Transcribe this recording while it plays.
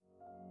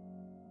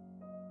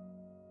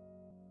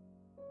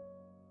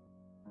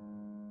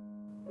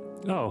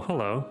Oh,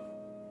 hello.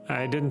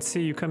 I didn't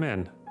see you come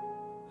in.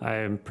 I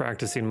am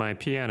practicing my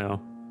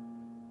piano.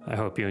 I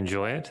hope you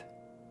enjoy it.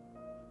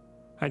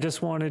 I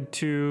just wanted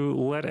to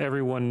let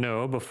everyone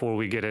know before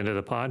we get into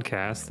the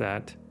podcast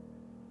that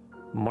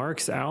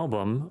Mark's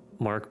album,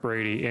 Mark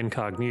Brady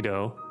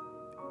Incognito,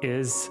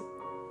 is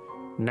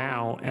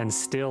now and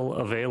still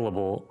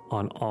available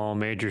on all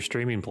major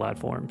streaming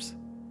platforms.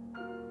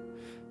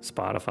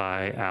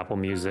 Spotify, Apple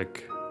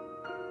Music,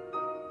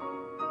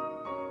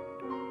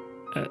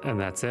 and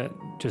that's it.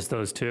 Just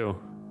those two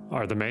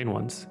are the main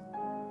ones.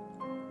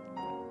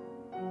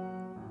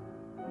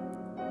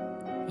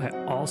 I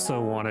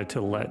also wanted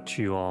to let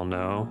you all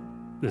know,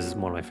 this is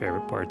one of my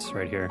favorite parts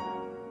right here.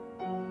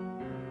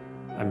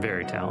 I'm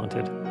very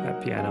talented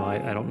at piano.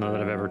 I don't know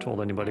that I've ever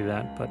told anybody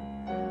that, but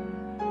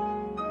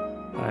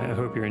I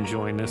hope you're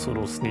enjoying this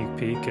little sneak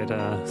peek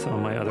at some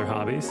of my other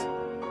hobbies.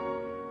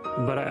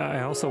 But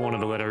I also wanted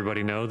to let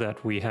everybody know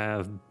that we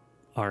are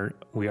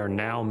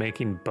now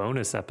making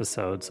bonus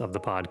episodes of the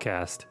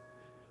podcast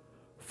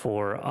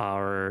for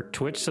our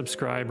Twitch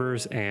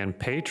subscribers and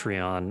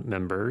Patreon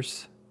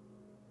members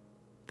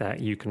that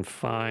you can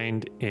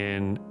find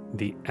in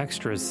the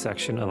extras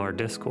section of our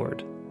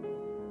Discord.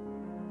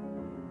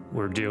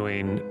 We're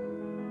doing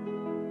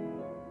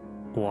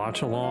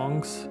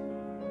watch-alongs,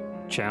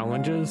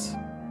 challenges,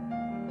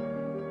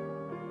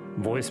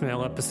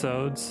 voicemail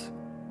episodes,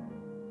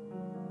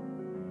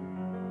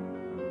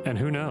 and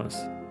who knows?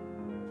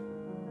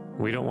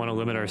 We don't want to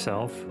limit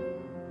ourselves.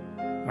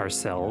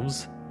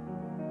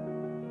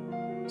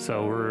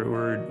 So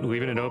we're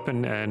leaving it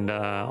open and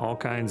all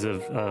kinds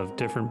of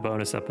different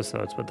bonus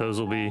episodes, but those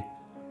will be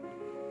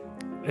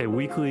a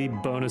weekly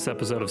bonus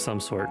episode of some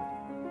sort.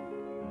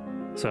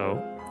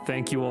 So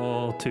thank you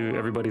all to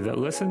everybody that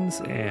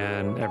listens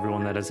and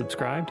everyone that has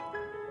subscribed.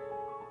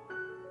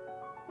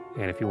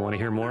 And if you want to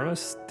hear more of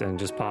us, then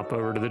just pop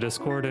over to the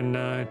Discord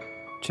and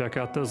check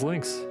out those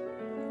links.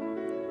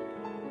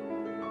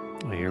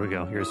 Oh, here we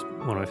go. Here's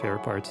one of my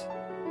favorite parts.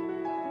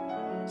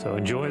 So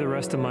enjoy the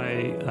rest of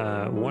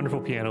my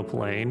wonderful piano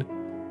playing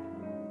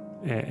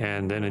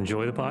and then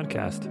enjoy the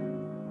podcast.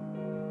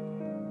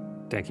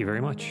 Thank you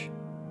very much.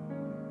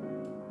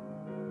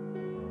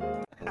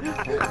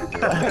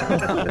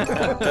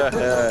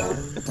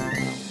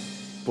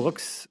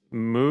 Books,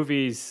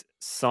 movies,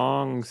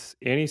 songs,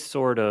 any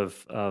sort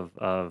of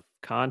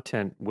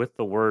content with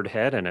the word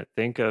head in it.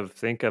 Think of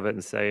it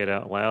and say it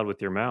out loud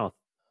with your mouth.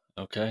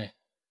 Okay.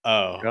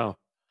 Oh. Go.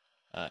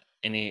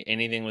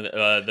 Anything with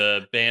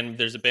the band?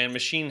 There's a band,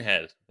 Machine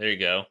Head. There you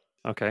go.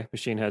 Okay,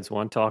 Machine Head's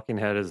one. Talking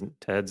Heads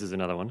is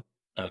another one.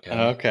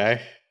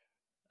 Okay.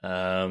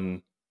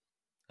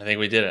 I think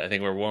we did it. I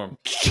think we're warm.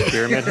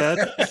 Pyramid Head.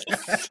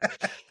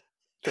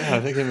 I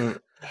think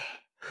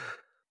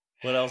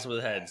What else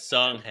with head?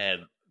 Song Head.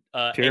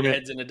 Pyramid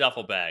Heads in a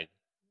duffel bag.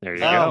 There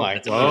you oh go. my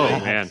That's a Whoa,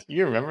 movie. man.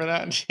 You remember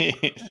that?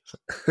 Jeez.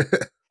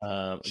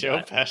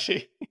 Joe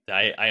Pesci.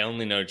 I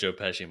only know Joe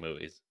Pesci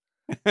movies.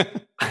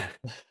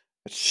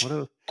 What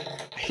a,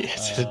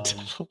 Yes, what's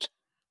Who's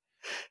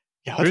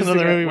the another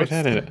guy- movie with what's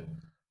head in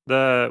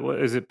it?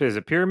 what is it? Is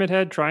it Pyramid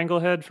Head, Triangle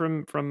Head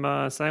from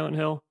Silent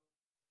Hill?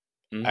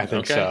 I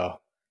think so.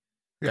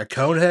 We got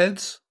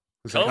Coneheads.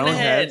 Is that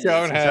Coneheads.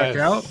 Check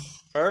out.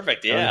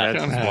 Perfect. Yeah. Coneheads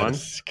is one.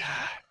 Coneheads.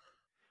 God.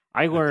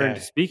 I learned. Okay.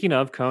 Speaking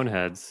of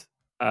Coneheads,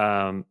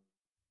 I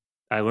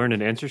learned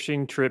an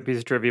interesting piece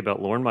of trivia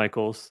about Lorne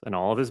Michaels and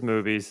all of his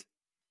movies.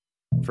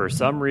 For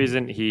some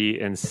reason, he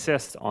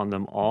insists on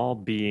them all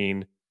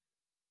being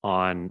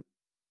on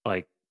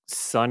like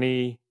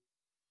sunny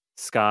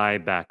sky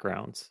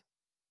backgrounds.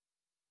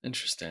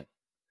 Interesting.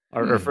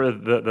 Or for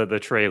the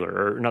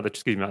trailer, or not the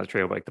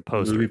trailer, but like the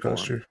poster. Movie for 'em.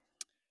 poster.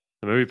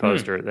 The movie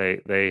poster,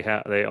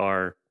 they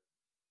are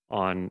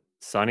on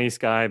sunny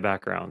sky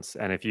backgrounds,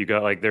 and if you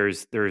go like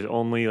there's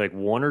only like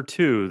one or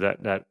two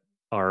that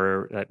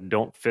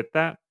don't fit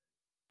that,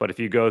 but if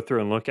you go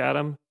through and look at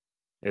them,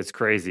 it's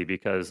crazy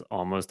because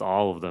almost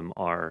all of them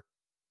are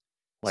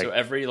like So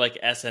every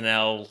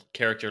SNL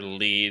character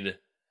lead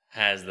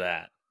has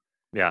that.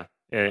 yeah,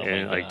 and, Oh my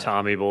and like God.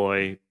 Tommy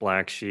Boy,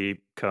 Black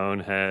Sheep,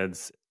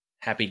 Coneheads,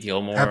 Happy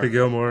Gilmore. Happy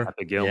Gilmore.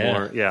 Happy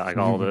Gilmore, yeah, like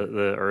all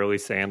the early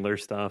Sandler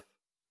stuff.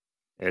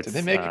 It's, Did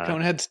they make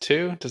Coneheads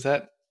too? Does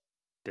that?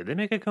 Did they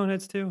make a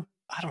Coneheads too?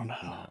 I don't know.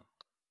 No.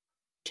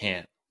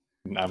 Can't.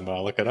 I'm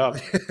gonna look it up.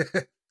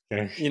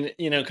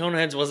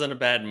 Coneheads wasn't a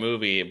bad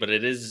movie, but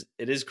it is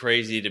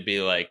crazy to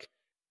be like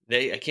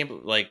did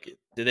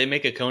they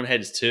make a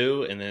Coneheads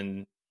 2? And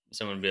then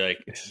someone would be like,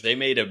 they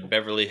made a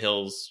Beverly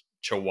Hills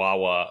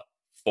Chihuahua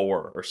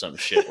 4 or some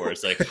shit where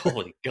it's like,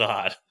 holy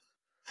God.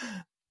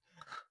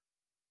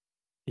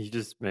 You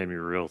just made me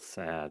real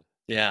sad.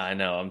 Yeah, I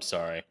know. I'm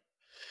sorry.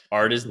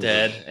 Art is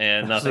dead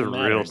and That's nothing a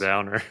real matters.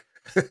 downer.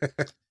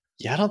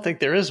 Yeah, I don't think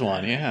there is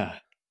one. Yeah.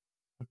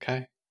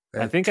 Okay.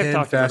 I think I've 10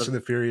 talked about Fast it- and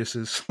the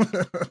Furiouses.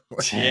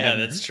 Yeah,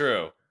 that's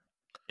true.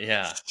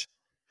 Yeah.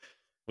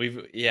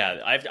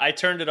 I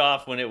turned it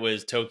off when it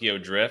was Tokyo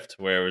Drift,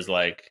 where it was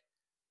like,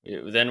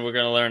 then we're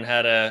gonna learn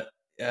how to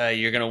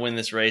you're gonna win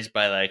this race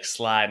by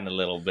sliding a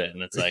little bit,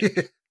 and it's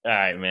like All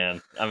right,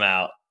 man, I'm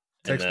out.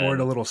 Takes And more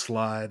than a then- little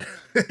slide.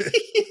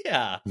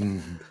 Yeah.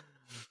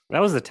 That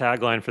was the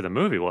tagline for the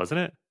movie,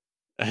 wasn't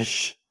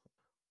it?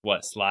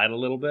 What? Slide a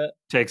little bit?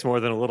 Takes more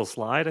than a little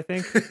slide, I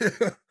think.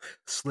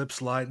 Slip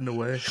sliding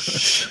away.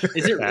 Is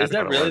That's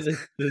that what it really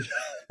was.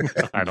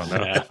 the? I don't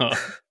know.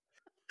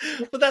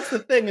 But that's the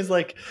thing is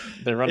like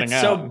They're running it's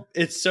out.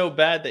 it's so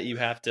bad that you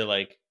have to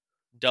like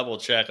double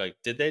check. Like,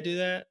 did they do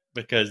that?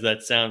 Because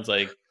that sounds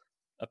like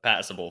a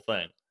passable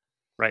thing.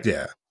 Right.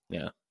 Yeah.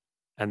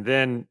 And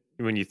then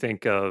when you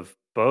think of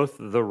both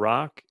The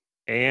Rock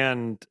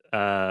and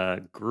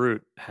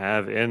Groot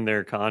have in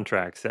their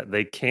contracts that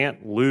they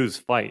can't lose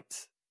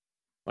fights.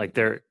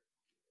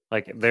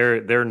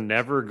 They're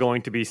never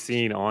going to be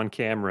seen on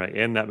camera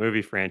in that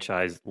movie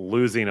franchise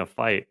losing a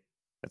fight.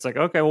 It's like,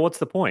 okay, well, what's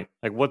the point?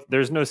 Like,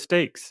 there's no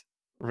stakes.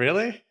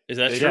 Really? Is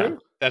that Yeah. true?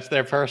 That's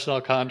their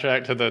personal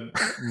contract to the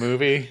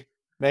movie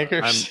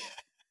makers.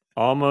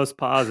 Almost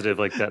positive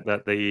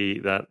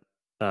that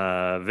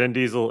Vin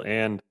Diesel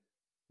and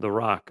The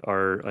Rock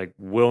are like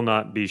will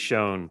not be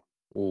shown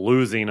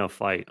losing a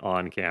fight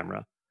on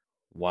camera.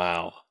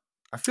 Wow.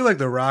 I feel like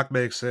The Rock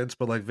makes sense,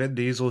 but like Vin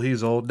Diesel,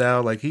 he's old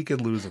now. Like he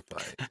could lose a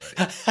fight.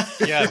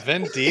 Like, Yeah,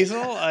 Vin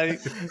Diesel.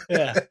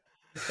 Yeah.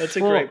 That's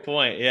a Well- great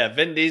point. Yeah,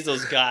 Vin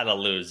Diesel's got to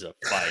lose a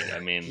fight. I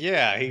mean,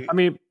 Yeah, he. I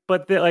mean,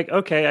 but they're like,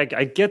 okay,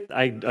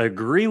 I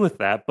agree with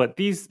that. But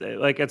these,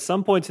 like, at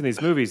some points in these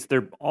movies,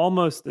 they're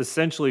almost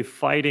essentially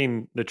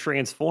fighting the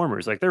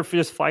Transformers. Like, they're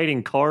just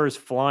fighting cars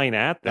flying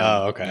at them.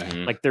 Oh, okay.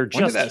 mhm. Like, they're When did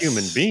just that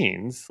human s-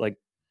 beings. Like,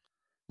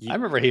 I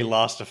remember he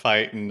lost a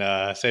fight in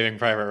Saving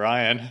Private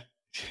Ryan.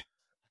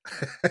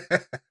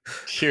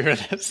 You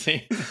remember that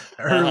scene?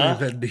 early Uh-huh.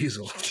 Vin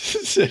Diesel.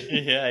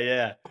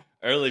 yeah.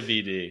 Early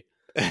VD.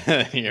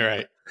 You're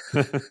right.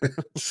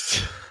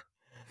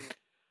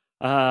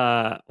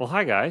 well,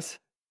 hi guys.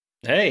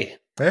 Hey.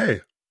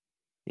 Hey,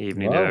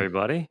 Evening Hello. to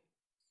everybody.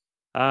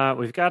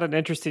 We've got an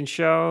interesting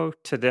show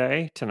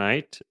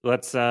tonight.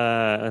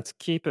 Let's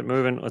keep it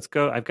moving. Let's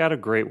go. I've got a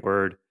great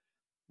word.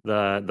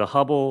 The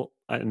Hubble,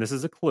 and this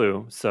is a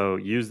clue. So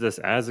use this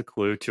as a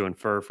clue to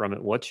infer from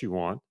it what you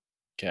want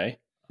Okay.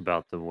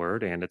 about the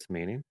word and its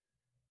meaning.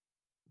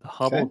 The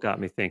Hubble Okay. got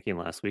me thinking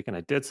last week, and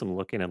I did some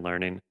looking and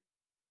learning,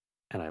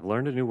 and I've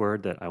learned a new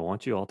word that I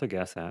want you all to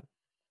guess at.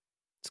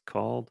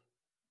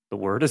 The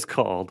word is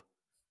called,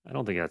 I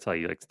don't think that's how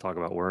you like to talk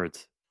about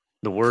words.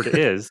 The word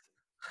is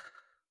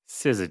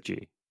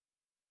syzygy.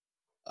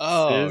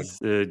 Oh,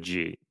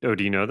 Syzygy. Oh,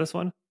 do you know this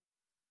one?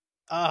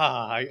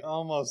 I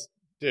almost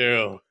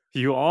do.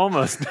 You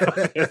almost know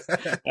this.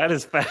 That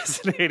is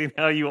fascinating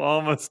how you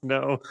almost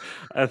know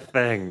a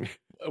thing.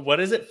 What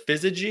is it?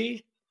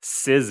 Physigy?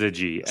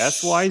 Syzygy.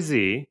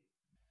 SYZYGY.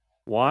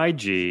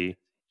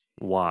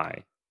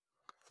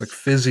 like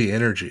fizzy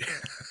energy.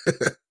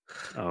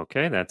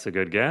 Okay, that's a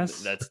good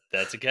guess.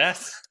 That's a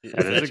guess. Is That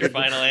is that a your good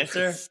final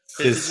answer?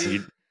 Fizzy.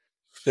 Physigy?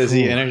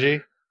 Fizzy Ooh.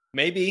 energy.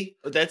 Maybe.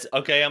 That's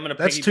okay. I'm gonna.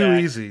 That's piggyback. too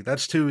easy.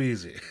 That's too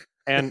easy.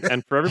 And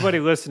for everybody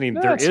listening,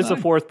 No, there it's is a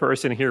fine. fourth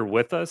person here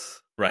with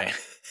us Right.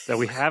 that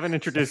we haven't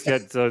introduced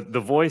yet. So the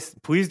voice,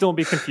 please don't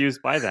be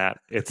confused by that.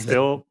 It's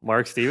still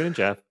Mark, Steven, and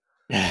Jeff,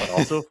 but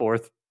also a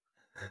fourth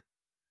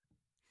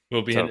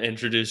Will be So-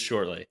 introduced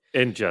shortly.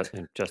 in just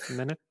a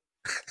minute.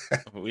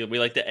 We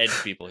like to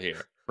edge people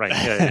here. Right.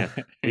 Yeah.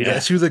 Yeah.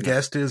 Guess who the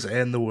guest is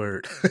and the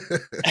word.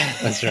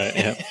 That's right.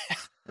 Yeah.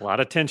 A lot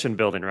of tension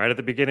building right at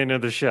the beginning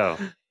of the show.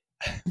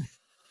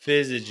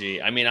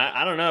 Physigy. I mean,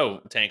 I don't know,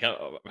 Tank.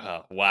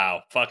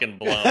 Wow. Fucking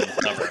blown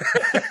cover.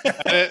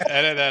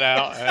 edit that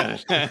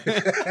out.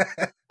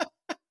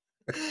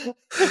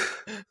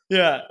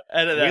 Yeah.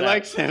 Edit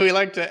that we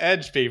like to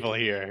edge people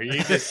here.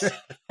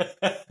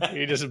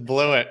 You just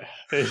blew it.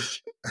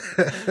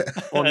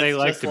 Well, they That's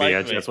like just to be like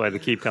edged. me. That's why they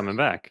keep coming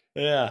back.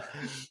 Yeah.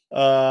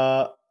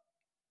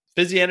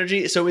 Fizzy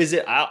energy. So is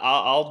it?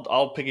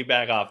 I'll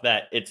piggyback off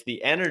that. It's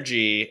the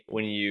energy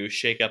when you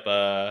shake up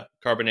a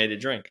carbonated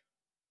drink.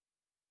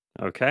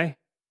 Okay.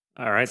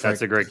 All right. It's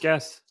That's like- a great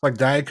guess. Like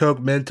Diet Coke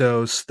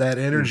Mentos, that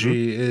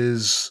energy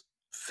is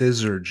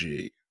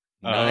fizzergy.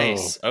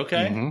 Nice.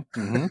 Okay. Mhm,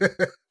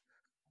 mhm.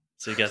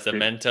 So you got the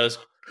Mentos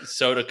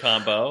soda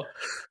combo.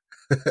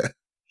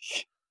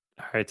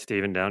 All right,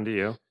 Steven, down to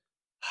you.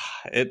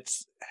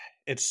 It's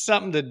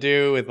something to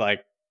do with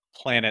like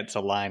planets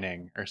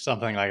aligning or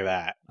something like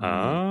that.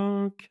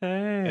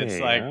 Okay. It's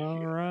like-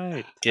 all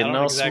right. Getting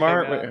don't all exactly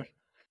smart. know.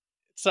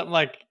 Something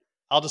like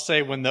I'll just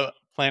say when the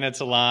planets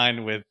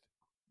align with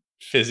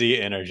fizzy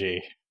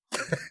energy.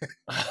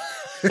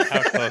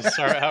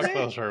 How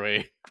close were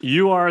we?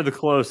 You are the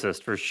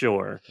closest for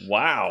sure.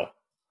 Wow.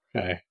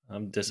 Okay.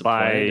 I'm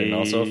disappointed and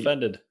also By-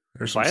 offended.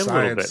 There's some By a little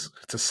science.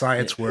 It's a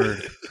science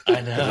word. I It's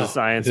a know.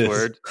 science It is.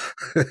 word.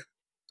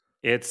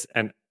 It's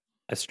an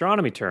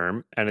astronomy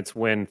term, and it's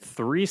when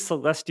three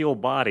celestial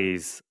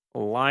bodies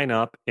line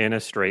up in a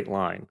straight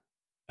line.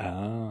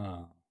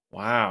 Oh.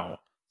 Wow.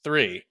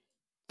 Three.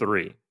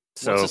 Three.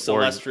 So What's a for,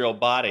 celestial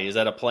body? Is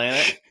that a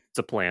planet? it's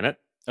a planet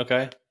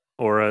Okay.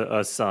 or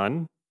a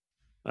sun,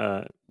 And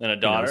a you know,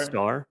 daughter?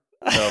 star.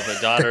 So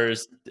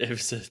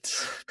if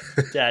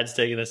dad's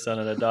taking his son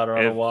and a daughter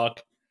on a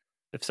walk.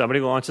 If somebody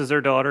launches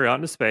their daughter out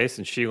into space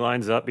and she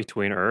lines up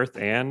between Earth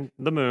and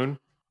the moon,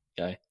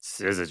 Okay.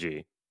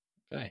 syzygy.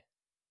 Okay.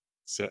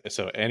 So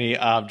any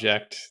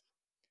object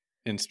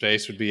in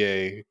space would be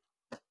a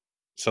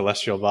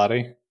celestial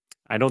body.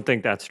 I don't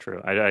think that's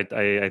true.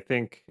 I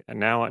think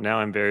now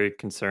I'm very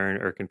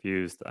concerned or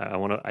confused.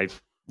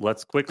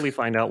 Let's quickly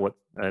find out what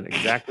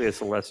exactly a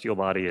celestial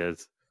body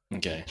is.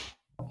 Okay.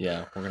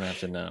 Yeah, we're gonna have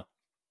to know.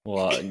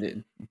 Well,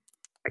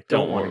 I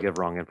don't want to give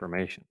wrong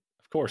information.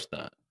 Of course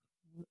not.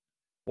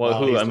 Well,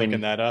 who? I mean,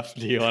 looking that up.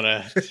 Do you want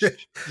to?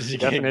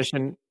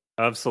 Definition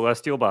of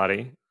celestial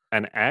body: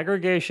 an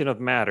aggregation of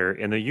matter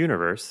in the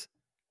universe,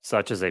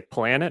 such as a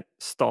planet,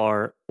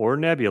 star, or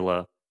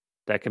nebula,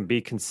 that can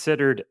be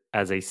considered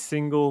as a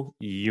single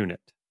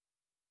unit.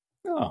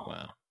 Oh,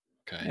 wow.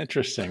 Okay.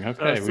 Interesting.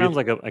 Okay. So it sounds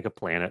like a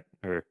planet,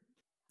 or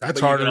that's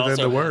harder than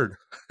the word.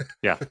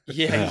 Yeah.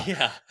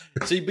 Yeah.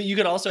 So, but you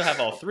could also have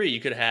all three.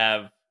 You could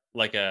have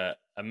like a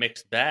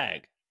mixed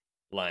bag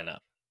lineup.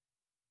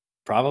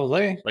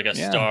 Probably. Like a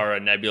star,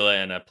 a nebula,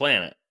 and a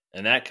planet.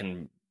 And that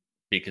can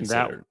be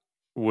considered.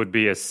 That would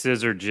be a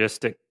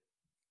synergistic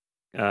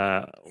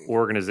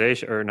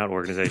organization, or not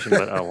organization,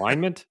 but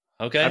alignment.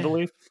 Okay. I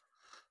believe.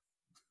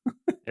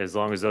 As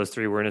long as those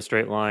three were in a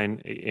straight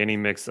line, any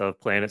mix of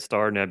planet,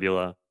 star,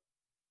 nebula,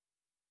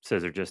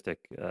 synergistic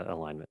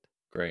alignment.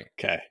 Great.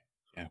 Okay.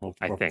 Yeah, we're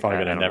probably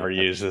going to never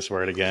use this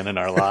word again in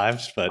our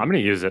lives, but I'm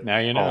going to use it now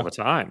you know. all the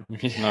time.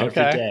 Every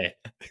day.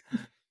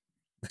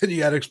 Then you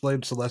got to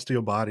explain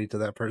celestial body to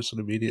that person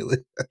immediately.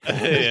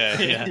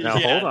 Yeah. Now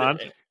hold on.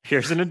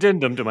 Here's an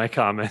addendum to my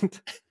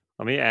comment.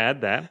 Let me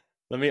add that.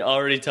 Let me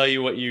already tell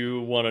you what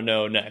you want to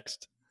know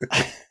next.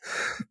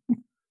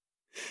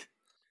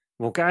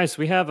 Well, guys,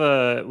 we have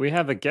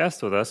a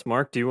guest with us.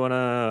 Mark, do you want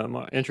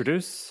to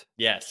introduce?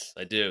 Yes,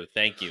 I do.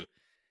 Thank you.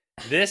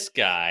 This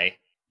guy,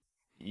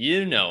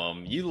 you know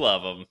him, you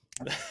love him.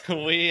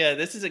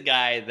 This is a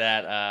guy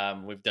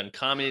that we've done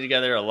comedy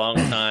together a long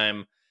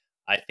time.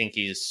 I think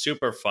he's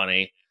super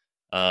funny,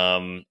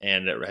 and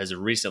has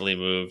recently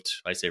moved.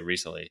 I say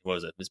recently. What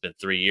was it? It's been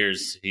 3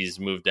 years. He's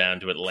moved down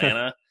to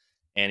Atlanta,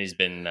 and he's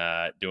been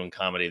doing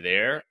comedy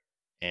there.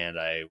 And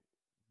I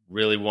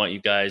really want you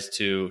guys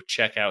to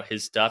check out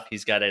his stuff.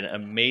 He's got an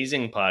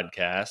amazing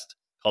podcast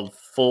called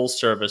Full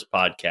Service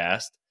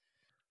Podcast.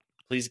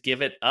 Please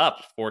give it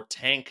up for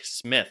Tank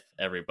Smith,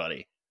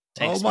 everybody.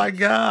 Tank Smith. My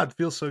God.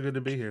 Feels so good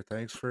to be here.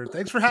 Thanks for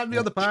having me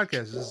on the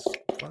podcast. This is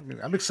fun.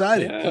 I'm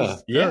excited.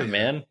 Yeah,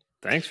 man.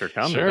 Thanks for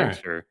coming. Sure. Thanks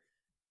for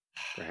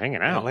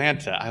hanging out.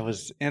 Atlanta. I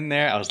was in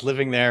there. I was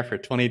living there for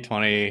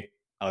 2020.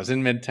 I was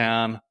in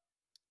Midtown.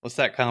 What's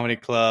that comedy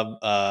club?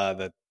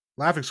 The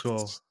Laughing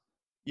Skull.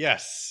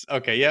 Yes.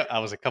 Okay. Yep. I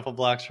was a couple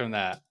blocks from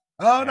that.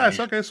 Oh, nice.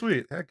 Okay,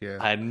 sweet. Heck yeah.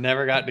 I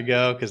never got to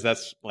go because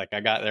that's like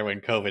I got there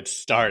when COVID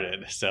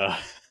started. So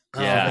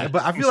yeah,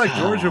 but I feel like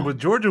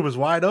Georgia was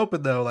wide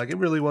open though. Like it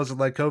really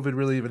wasn't like COVID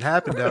really even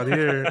happened down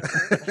here.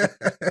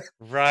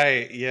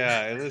 Right.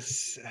 Yeah. It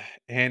was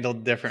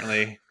handled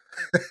differently.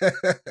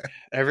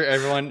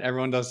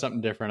 Everyone does something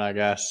different, I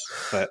guess.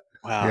 But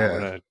wow,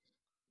 what a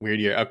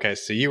weird year. Okay,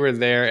 so you were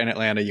there in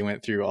Atlanta. You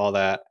went through all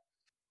that.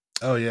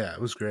 Oh yeah,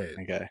 it was great.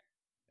 Okay.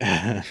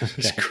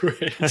 It's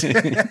great.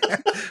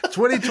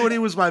 2020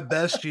 was my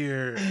best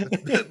year.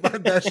 My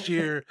best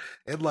year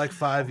in like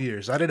 5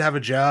 years. I didn't have a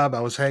job.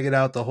 I was hanging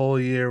out the whole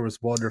year. It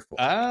was wonderful.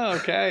 Oh,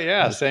 okay.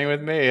 Yeah, same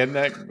with me. Isn't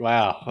that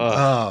wow?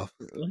 Oh,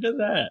 look at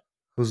that.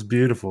 It was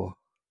beautiful.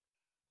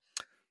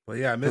 But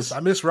yeah, I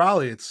miss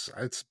Raleigh. It's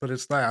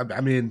not. I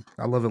mean,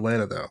 I love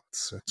Atlanta though.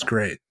 It's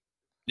great.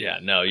 Yeah,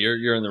 no,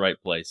 you're in the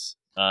right place.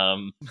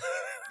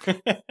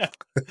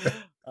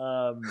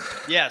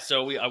 Yeah,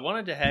 so I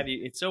wanted to have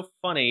you. It's so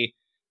funny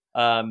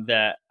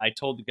that I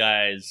told the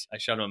guys, I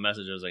shot them a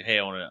message. I was like, "Hey,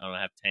 I want to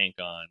have Tank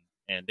on,"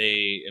 and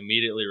they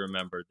immediately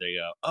remembered. They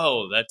go,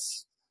 "Oh,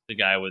 that's the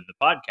guy with the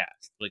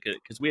podcast." Like,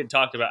 because we had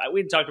talked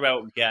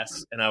about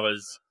guests, and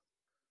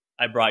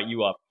I brought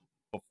you up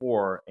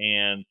before,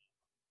 and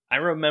I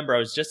remember I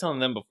was just telling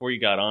them before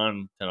you got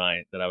on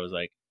tonight that I was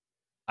like,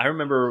 I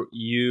remember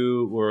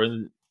you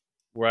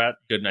we're at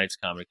Good Nights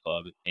Comedy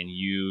Club, and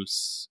you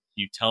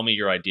tell me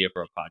your idea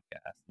for a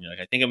podcast. And you're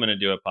like, I think I'm going to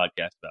do a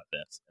podcast about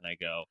this. And I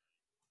go,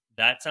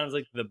 that sounds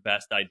like the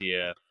best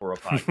idea for a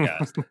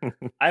podcast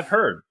I've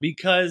heard,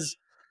 because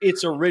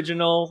it's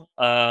original.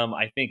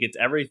 I think it's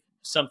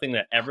something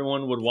that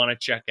everyone would want to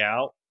check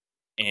out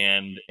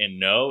and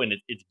know. And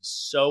it's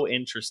so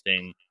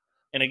interesting.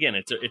 And again,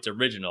 it's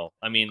original.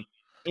 I mean,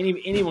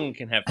 anyone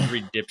can have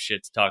three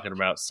dipshits talking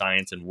about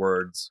science and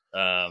words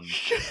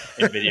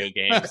in video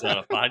games on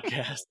a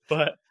podcast,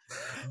 but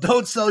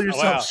don't sell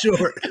yourself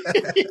short.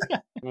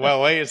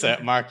 Well, wait a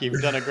sec, Mark.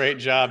 You've done a great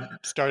job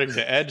starting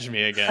to edge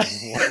me again.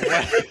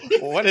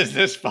 What is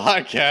this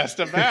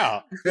podcast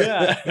about?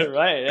 Yeah,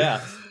 right.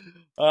 Yeah.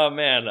 Oh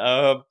man,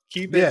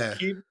 keep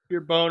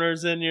your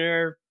boners in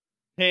your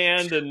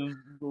hand and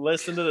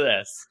listen to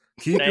this.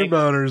 Keep your Thanks.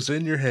 boners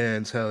in your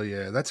hands. Hell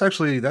yeah. That's a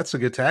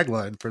good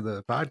tagline for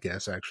the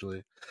podcast,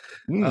 actually.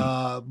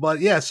 But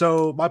yeah,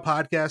 so my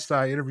podcast,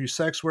 I interview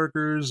sex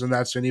workers, and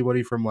that's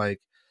anybody from like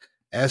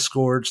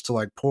escorts to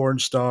like porn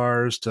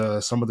stars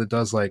to someone that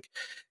does like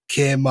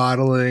cam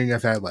modeling.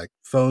 I've had like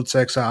phone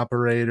sex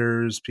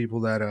operators, people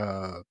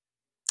that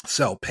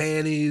sell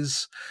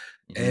panties.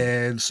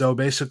 And so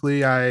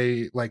basically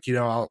I like,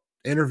 I'll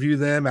interview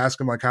them, ask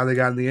them like how they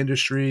got in the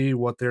industry,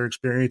 what their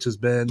experience has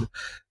been,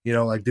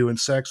 like doing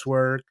sex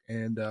work.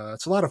 And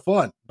it's a lot of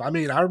fun. I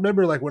mean, I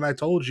remember like when I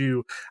told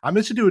you, I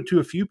mentioned to it to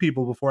a few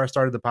people before I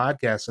started the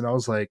podcast, and I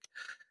was like,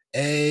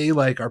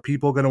 like, are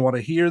people going to want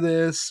to hear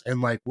this?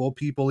 And like, will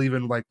people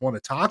even like want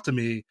to talk to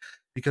me?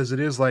 Because it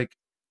is like,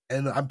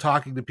 and I'm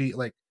talking to people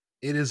like,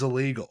 it is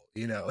illegal,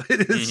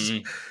 it is.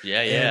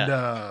 Yeah.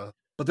 And,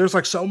 but there's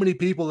like so many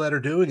people that are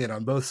doing it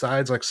on both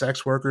sides, like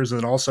sex workers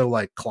and also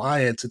like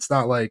clients. It's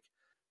not like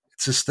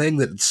it's this thing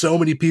that so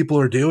many people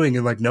are doing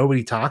and like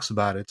nobody talks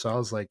about it. So I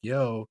was like,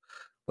 yo,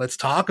 let's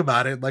talk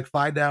about it, like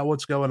find out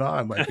what's going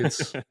on. Like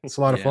it's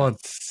a lot of fun.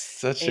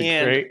 Such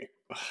a great.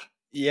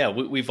 Yeah,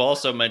 we've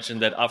also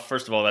mentioned that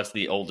first of all, that's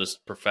the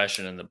oldest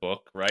profession in the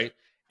book, right?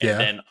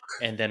 And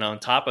then on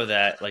top of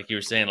that, like you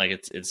were saying, like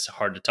it's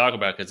hard to talk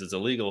about because it's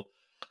illegal,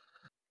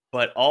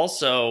 but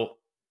also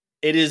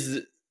it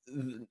is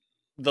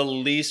the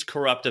least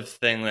corruptive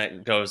thing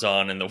that goes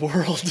on in the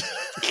world.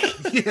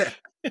 Yeah.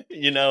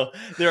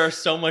 There are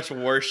so much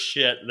worse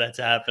shit that's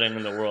happening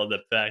in the world. The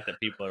fact that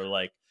people are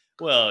like,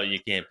 well, you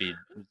can't be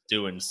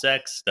doing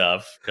sex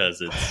stuff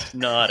because it's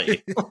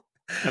naughty.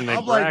 And they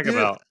I'm brag like,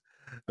 about.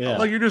 Yeah. I'm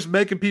like, you're just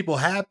making people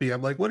happy.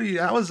 I'm like,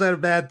 how is that a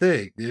bad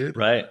thing, dude?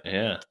 Right.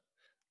 Yeah.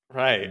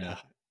 Right. Yeah.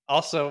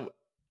 Also,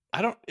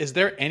 is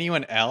there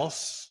anyone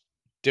else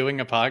doing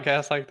a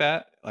podcast like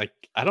that? Like,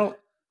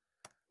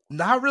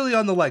 Not really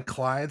on the like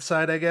client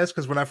side, I guess,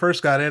 because when I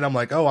first got in, I'm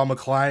like, oh, I'm a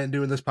client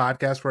doing this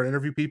podcast where I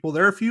interview people.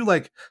 There are a few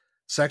like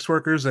sex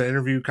workers that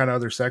interview kind of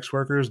other sex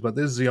workers, but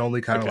this is the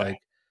only kind of like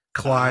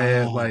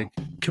client, like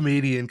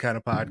comedian kind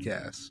of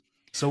podcast.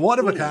 So one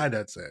of a kind,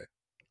 I'd say.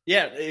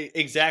 Yeah,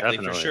 exactly.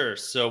 Definitely. For sure.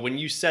 So when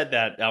you said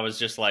that, I was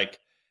just like,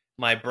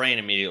 my brain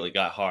immediately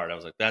got hard. I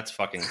was like, that's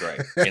fucking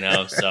great.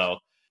 So,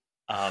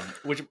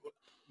 which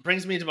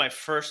brings me to my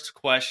first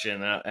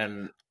question,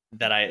 and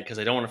because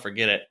I don't want to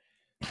forget it.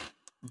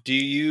 Do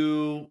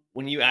you,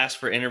 when you ask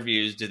for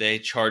interviews, do they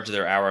charge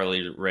their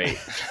hourly rate?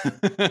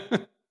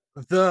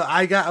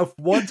 I got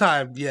one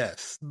time,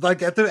 yes.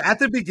 Like at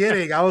the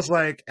beginning, I was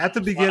like,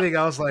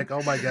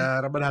 oh my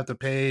God, I'm gonna have to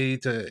pay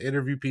to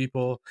interview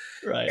people.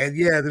 Right. And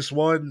yeah, this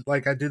one,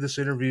 like I did this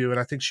interview and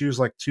I think she was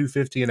like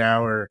 $250 an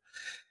hour.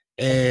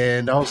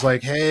 And I was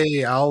like,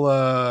 hey,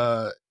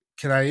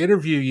 can I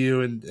interview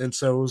you? And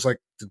so it was like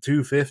the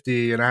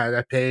 $250 and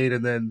I paid,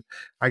 and then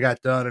I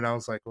got done and I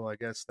was like, well, I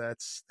guess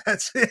that's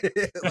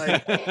it.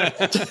 Like,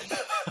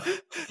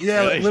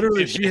 yeah, like,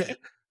 literally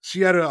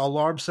she had an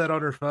alarm set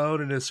on her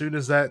phone, and as soon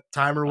as that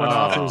timer went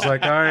off, it was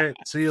like, all right,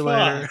 see you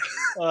later.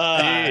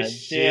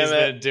 She's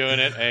been doing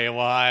it a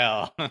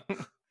while.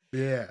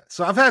 Yeah.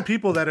 So I've had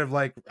people that have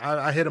like,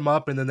 I hit them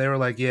up and then they were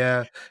like,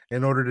 yeah,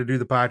 in order to do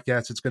the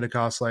podcast, it's going to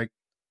cost like,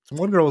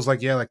 one girl was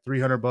like, yeah, like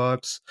 $300,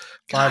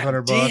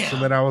 $500.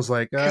 And then I was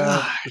like,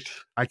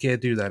 I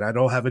can't do that. I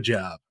don't have a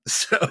job.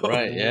 So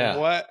right. Yeah.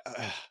 What?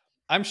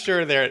 I'm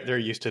sure they're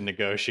used to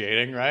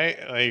negotiating, right?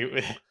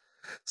 Like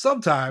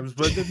sometimes,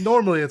 but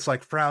normally it's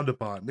like frowned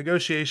upon.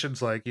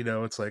 Negotiations, like,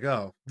 it's like,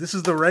 oh, this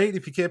is the rate.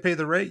 If you can't pay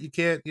the rate, you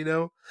can't,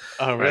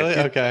 Oh, really?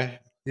 Okay.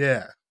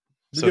 Yeah.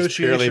 So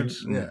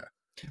Negotiations. Yeah.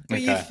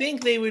 But you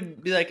think they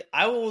would be like,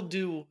 I will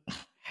do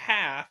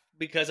half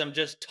because I'm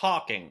just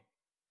talking.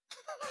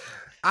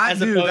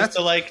 As opposed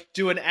to like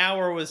do an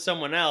hour with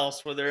someone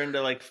else where they're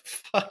into like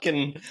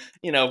fucking,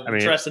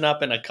 dressing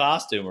up in a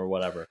costume or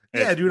whatever.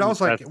 Yeah, dude. I was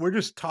like, we're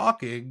just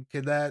talking.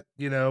 Can that,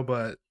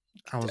 but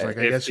I was like,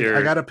 I guess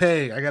I gotta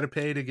pay. I gotta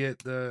pay to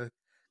get the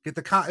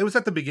it was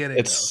at the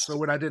beginning, so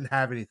when I didn't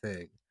have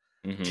anything,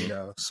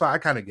 so I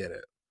kind of get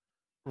it.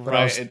 But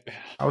right.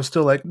 I was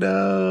still like,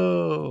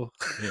 no.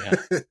 Yeah.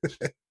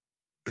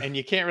 And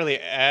you can't really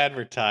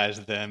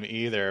advertise them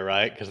either,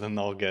 right? Because then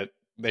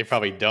they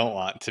probably don't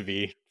want to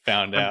be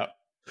found out.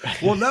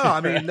 Well, no, I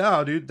mean,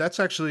 no, dude,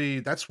 that's actually,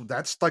 that's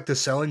like the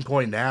selling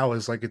point now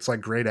is like, it's like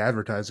great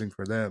advertising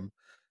for them.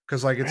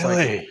 Cause like, it's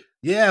like,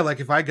 yeah, like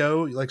if I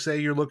go, like say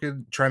you're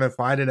trying to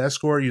find an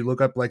escort, you look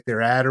up like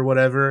their ad or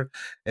whatever.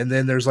 And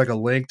then there's like a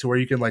link to where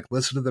you can like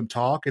listen to them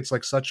talk. It's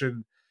like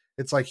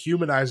it's like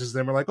humanizes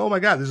them. We're like, oh my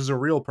God, this is a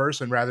real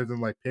person rather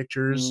than like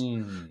pictures.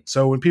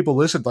 So when people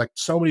listen, like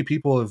so many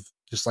people have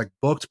just like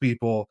booked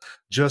people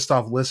just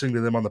off listening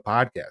to them on the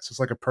podcast. It's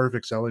like a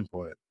perfect selling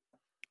point.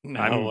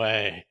 No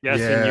way. Yes,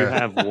 and you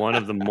have one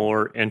of the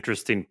more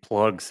interesting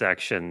plug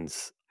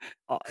sections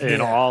in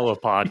all of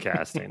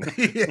podcasting.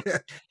 Yeah.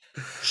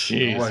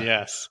 Jeez,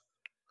 yes.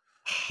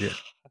 Yeah.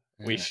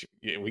 We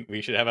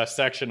should have a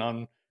section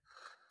on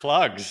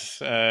plugs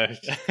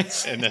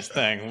in this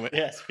thing.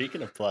 Yeah,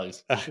 speaking of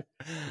plugs.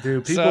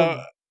 Dude,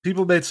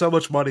 people made so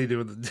much money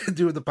doing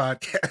the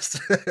podcast.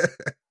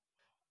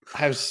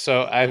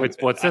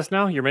 What's this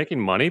now? You're making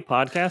money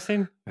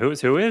podcasting? Who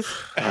is?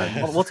 All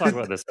right, we'll talk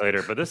about this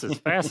later, but this is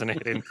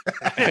fascinating.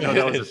 I didn't know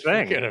that was a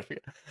thing.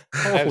 I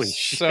have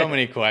so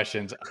many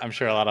questions. I'm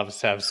sure a lot of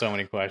us have so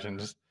many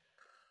questions.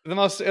 The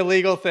most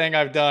illegal thing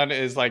I've done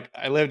is like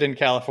I lived in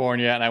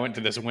California and I went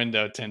to this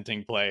window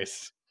tinting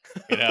place,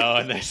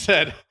 and they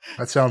said,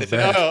 That sounds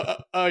bad.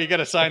 oh, you got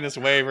to sign this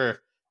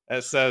waiver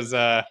that says,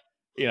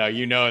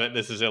 you know that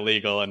this is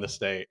illegal in the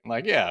state. I'm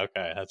like, yeah,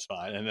 okay, that's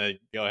fine. And then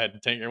go ahead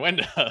and tint your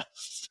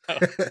windows.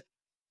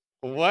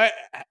 So,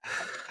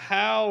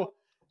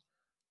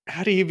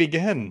 how do you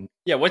begin?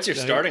 Yeah, what's your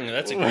starting?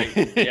 That's a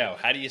great. Yeah,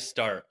 how do you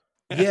start?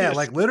 Yeah,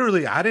 like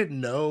literally, I didn't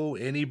know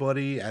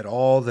anybody at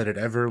all that had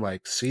ever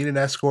like seen an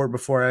escort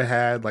before I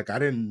had. Like, I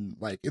didn't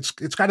like it's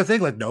kind of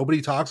thing like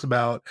nobody talks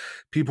about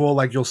people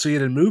like you'll see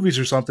it in movies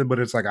or something, but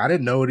it's like I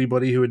didn't know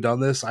anybody who had done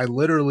this. I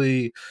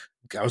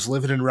was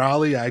living in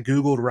Raleigh. I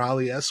Googled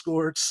Raleigh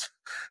escorts,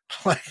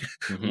 like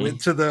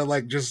went to the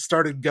like just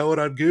started going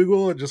on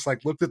Google and just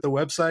like looked at the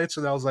websites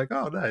and I was like,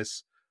 oh,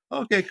 nice.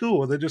 Okay,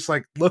 cool. And then just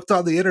like looked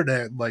on the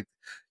internet and like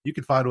you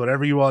can find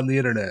whatever you want on the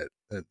internet.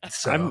 And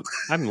so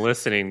I'm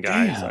listening,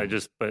 guys. Damn.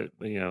 But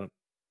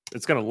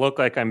it's going to look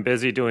like I'm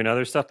busy doing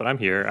other stuff, but I'm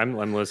here.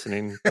 I'm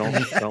listening.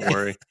 Don't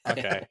worry.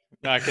 Okay.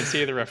 No, I can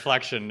see the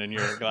reflection in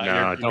your glass.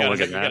 No, don't look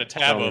at you that. got a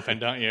tab open,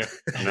 don't you?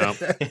 No.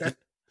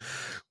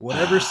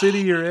 Whatever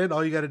city you're in,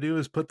 all you got to do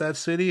is put that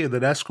city and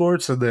then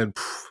escorts, and then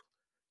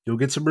you'll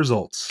get some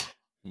results.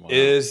 Wow.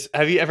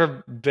 Have you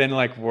ever been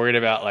like worried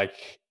about like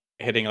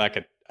hitting like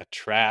a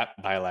trap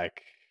by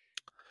like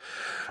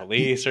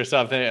police or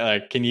something?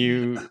 Like, can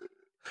you?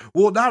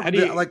 Well, not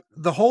like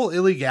the whole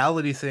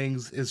illegality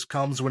things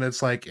comes when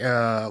it's like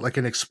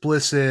an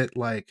explicit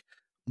like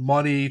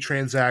money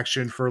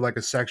transaction for like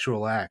a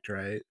sexual act,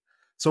 right?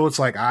 So it's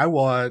like I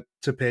want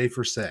to pay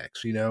for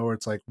sex, or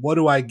it's like what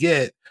do I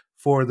get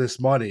for this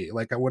money?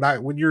 Like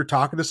when you're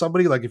talking to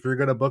somebody, like if you're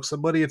gonna book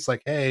somebody, it's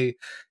like, hey,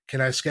 can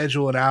I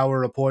schedule an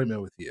hour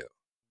appointment with you?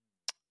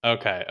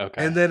 Okay.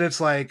 And then it's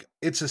like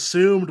it's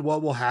assumed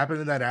what will happen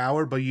in that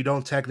hour, but you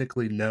don't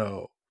technically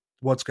know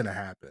what's gonna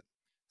happen.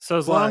 So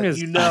as long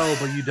as you know,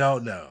 but you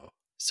don't know.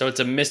 So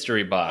it's a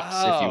mystery box,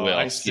 if you will.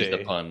 Excuse the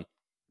pun.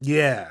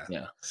 Yeah.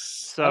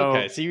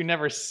 So you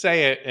never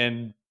say it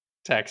in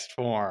text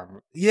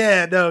form.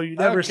 Yeah, no, you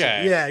never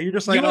say. Yeah, you're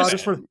just like,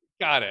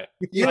 got it.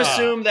 You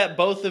assume that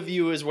both of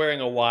you is wearing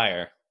a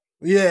wire.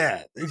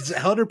 Yeah,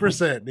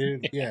 100%,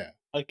 dude. Yeah.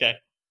 Okay.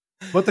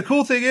 But the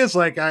cool thing is,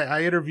 like,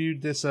 I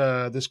interviewed this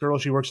girl.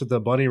 She works at the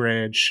Bunny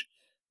Ranch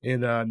in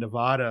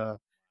Nevada,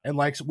 and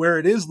like where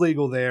it is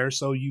legal there,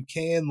 so you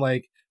can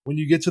like. When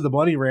you get to the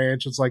Bunny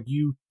Ranch, it's like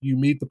you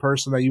meet the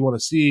person that you want to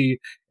see,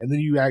 and then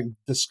you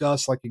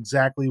discuss like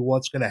exactly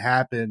what's going to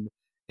happen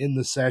in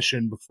the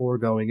session before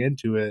going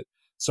into it.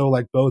 So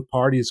like both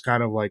parties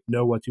kind of like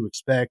know what to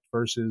expect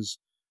versus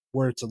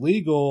where it's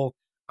illegal.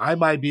 I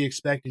might be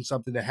expecting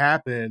something to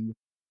happen,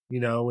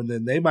 and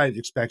then they might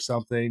expect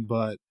something,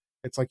 but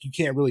it's like you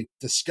can't really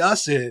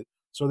discuss it.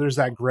 So there's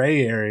that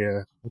gray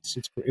area.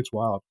 It's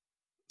wild.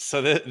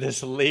 So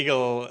this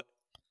legal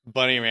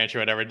Bunny Ranch or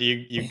whatever, do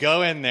you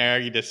go in there,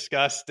 you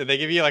discuss, do they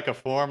give you like a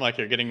form like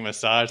you're getting a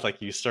massage,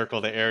 like you circle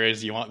the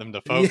areas you want them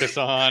to focus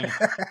on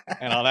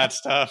and all that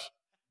stuff,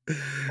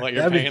 what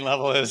your pain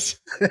level is?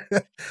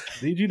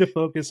 Need you to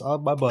focus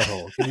on my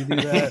butthole. Can you do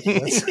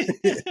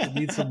that? I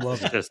need some love.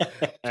 Just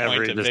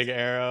big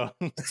arrow.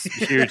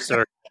 Huge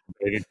circle,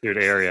 big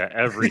area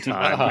every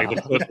time. Like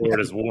the footboard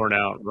is worn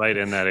out right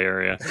in that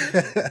area.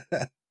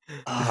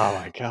 Oh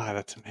my God,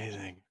 that's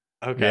amazing.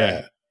 Okay.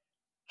 Yeah.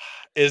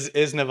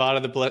 Is Nevada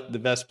the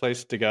best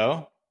place to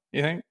go,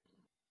 you think?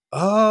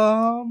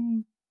 I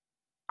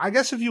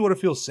guess if you want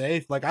to feel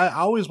safe. Like I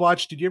always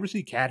watch, did you ever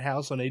see Cat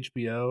House on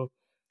HBO?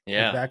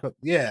 Yeah.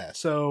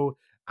 So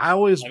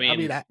as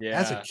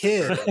a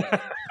kid.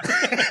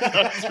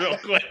 That's real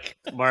quick.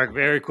 Mark,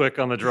 very quick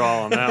on the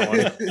draw on that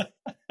one.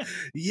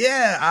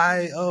 Yeah,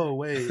 I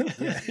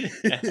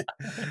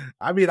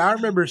mean, I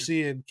remember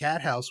seeing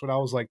Cat House when I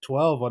was like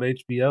 12 on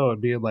HBO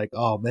and being like,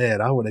 oh man,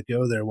 I want to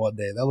go there one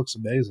day. That looks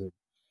amazing.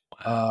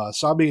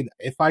 So I mean,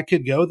 if I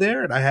could go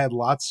there and I had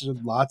lots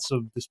and lots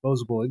of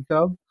disposable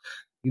income,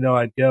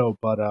 I'd go.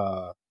 But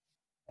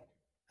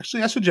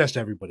actually, I suggest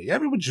everybody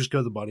just go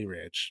to the Bunny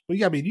Ranch. But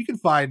yeah, I mean, you can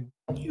find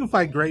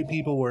great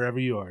people wherever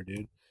you are,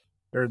 dude.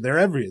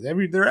 They're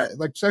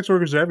like sex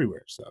workers are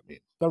everywhere. So I mean,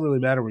 it doesn't really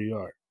matter where you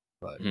are.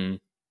 But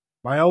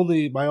my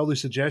only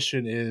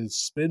suggestion is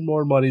spend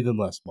more money than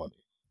less money.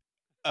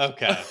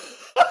 Okay.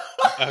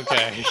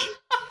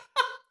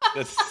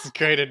 That's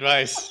great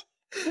advice.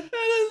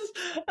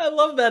 I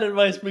love that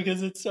advice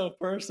because it's so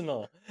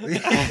personal.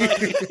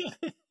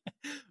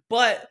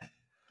 But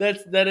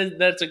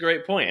that's a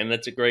great point, and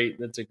that's a great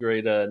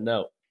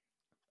note.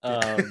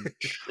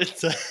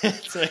 It's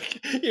like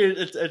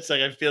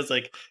it feels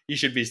like you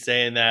should be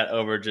saying that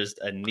over just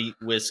a neat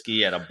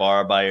whiskey at a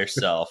bar by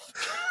yourself.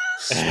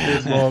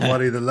 Spend more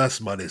money than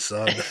less money,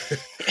 son.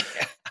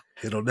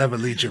 It'll never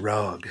lead you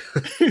wrong.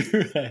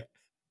 Right.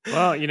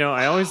 Well,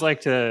 I always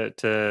like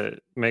to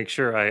make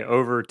sure I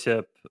over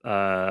tip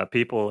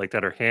people like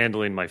that are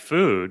handling my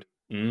food.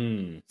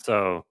 Mm,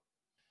 So,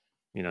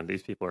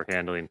 these people are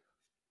handling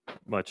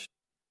much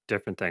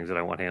different things that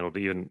I want handled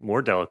even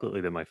more delicately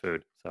than my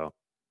food. So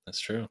that's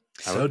true.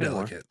 I So would pay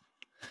more.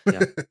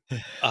 delicate. Yeah.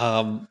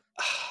 Um,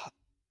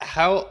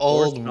 how Or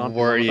old stomping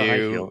were on with a high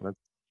you, heel.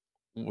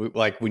 That's-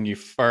 like when your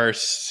Uh,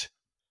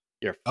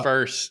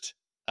 first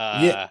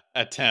yeah.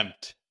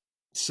 attempt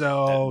at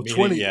So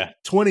meeting? Yeah.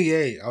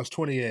 28. I was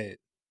 28.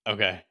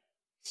 Okay.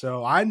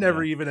 So I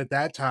never Yeah. even at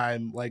that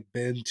time like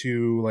been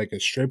to like a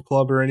strip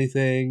club or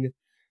anything.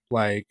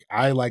 Like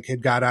I like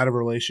had got out of a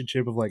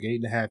relationship of like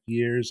 8.5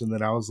 years, and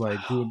then I was like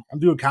I'm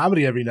doing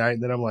comedy every night,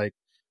 and then I'm like,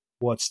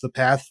 what's the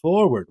path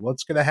forward?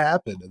 What's gonna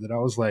happen? And then I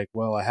was like,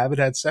 well, I haven't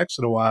had sex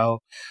in a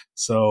while,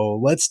 so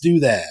let's do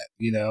that.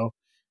 Mm.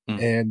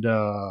 And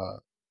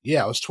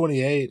yeah, I was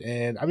 28,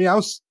 and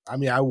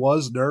I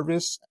was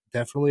nervous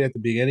definitely at the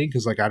beginning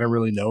because like I didn't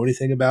really know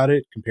anything about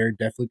it compared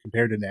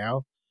to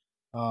now.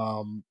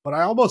 But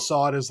I almost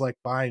saw it as like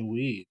buying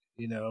weed.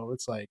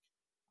 It's like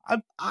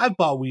I've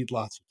bought weed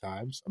lots of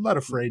times. I'm not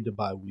afraid to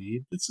buy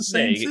weed. It's the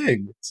Yeah, same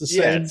thing. It's the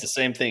Yeah, same. it's the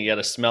same thing. You got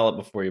to smell it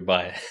before you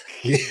buy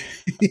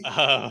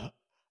it.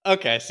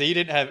 Okay, so you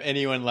didn't have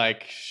anyone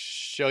like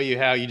show you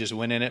how, you just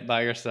went in it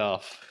by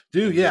yourself.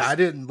 Dude, and yeah, just- I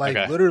didn't like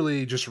okay.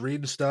 literally just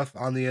reading stuff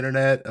on the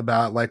internet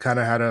about like kind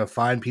of how to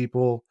find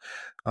people.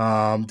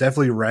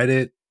 Definitely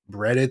Reddit.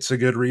 Reddit's a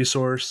good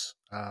resource.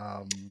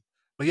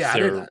 But yeah,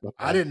 So,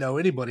 I didn't know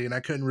anybody, and I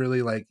couldn't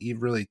really like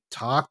even really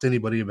talk to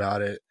anybody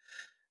about it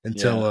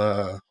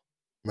until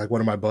like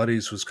one of my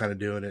buddies was kind of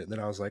doing it, and then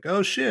I was like,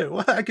 oh shit,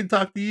 well, I can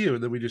talk to you,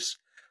 and then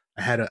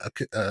I had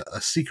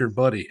a secret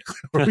buddy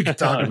where we could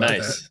talk Oh, about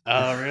nice.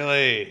 Oh,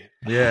 really?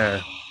 that.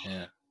 Yeah.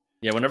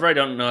 Yeah. Whenever I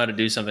don't know how to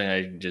do something,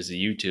 I just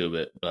YouTube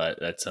it. But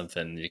that's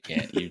something you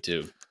can't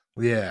YouTube.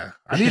 Yeah,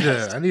 I need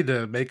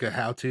to make a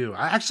how to.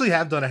 I actually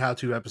have done a how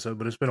to episode,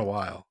 but it's been a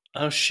while.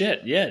 Oh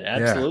shit! Yeah,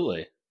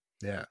 absolutely.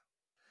 Yeah,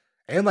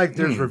 and like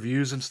there's Hmm.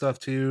 reviews and stuff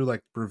too.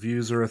 Like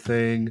reviews are a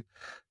thing,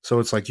 so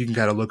it's like you can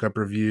kind of look up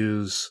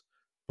reviews,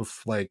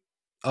 like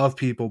of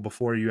people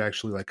before you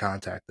actually like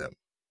contact them.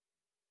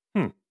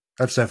 Hmm.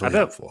 That's I definitely bet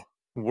helpful.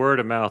 word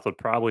of mouth would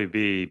probably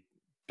be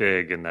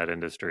big in that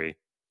industry.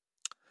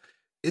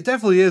 It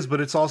definitely is,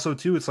 but it's also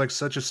too. It's like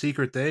such a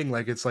secret thing.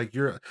 Like it's like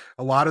a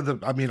lot of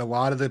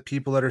the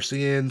people that are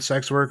seeing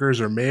sex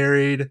workers are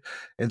married,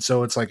 and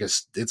so it's like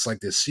it's like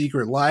this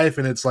secret life,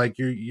 and it's like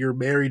your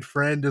married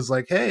friend is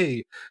like,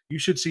 hey, you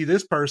should see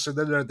this person.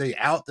 Then they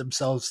out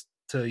themselves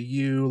to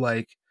you,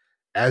 like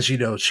as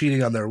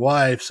cheating on their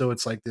wife. So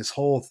it's like this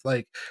whole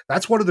like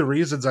that's one of the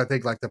reasons I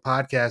think like the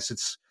podcast.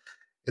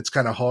 It's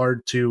kind of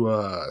hard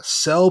to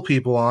sell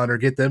people on or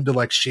get them to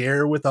like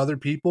share with other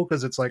people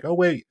because it's like, oh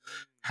wait,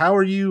 how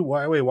are you?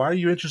 Why are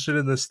you interested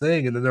in this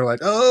thing? And then they're like,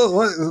 oh,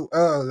 what?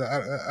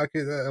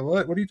 Okay,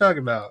 what are you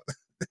talking about?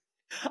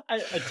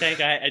 Tank,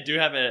 I do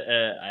have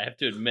I have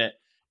to admit,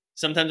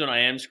 sometimes when I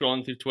am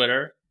scrolling through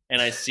Twitter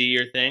and I see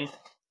your thing,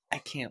 I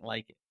can't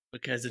like it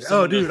because if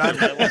Oh, someone dude, goes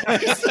through my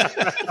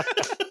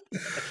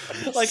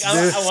like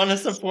I want to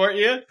support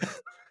you.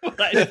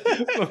 But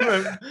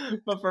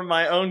for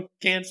my own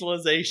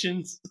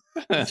cancelizations,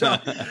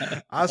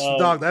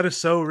 Dog, that is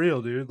so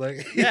real, dude.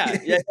 Like, yeah.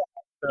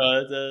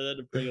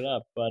 To bring it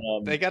up, but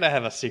they gotta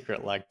have a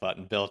secret like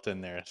button built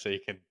in there so you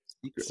can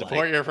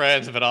support like. your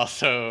friends, but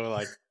also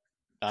like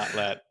not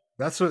let.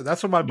 That's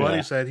what my buddy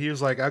Yeah. said. He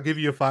was like, "I'll give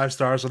you 5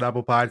 stars on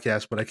Apple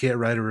Podcasts, but I can't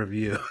write a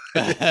review."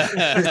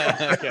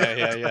 Okay,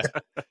 yeah.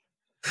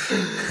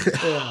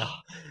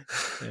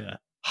 Yeah.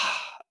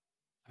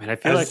 I mean, I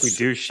feel like we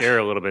do share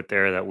a little bit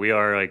there that we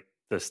are like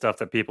the stuff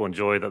that people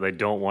enjoy that they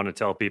don't want to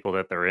tell people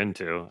that they're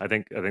into. I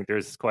think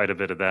there's quite a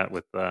bit of that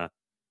with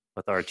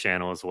our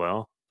channel as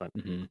well. But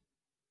Mm-hmm.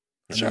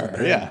 Sure,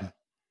 yeah.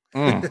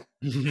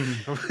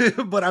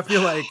 But I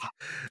feel like,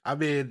 I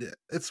mean,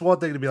 it's one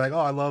thing to be like, oh,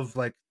 I love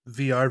like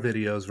VR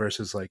videos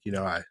versus like,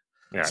 I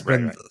yeah,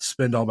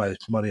 spend all my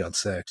money on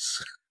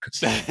sex. Is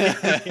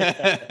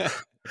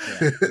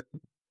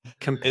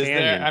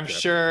there? I'm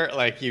sure,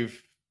 like you've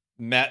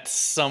met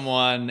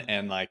someone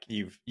and like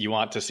you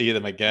want to see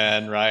them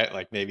again, right?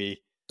 Like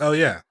maybe. Oh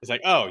yeah. It's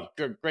like, oh,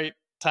 great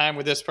time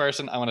with this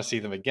person. I want to see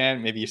them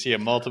again. Maybe you see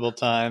them multiple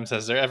times.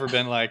 Has there ever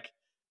been like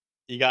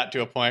you got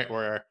to a point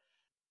where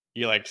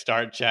you like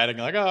start chatting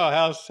like, oh,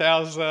 how's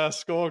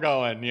school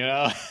going?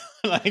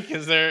 Like,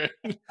 is there?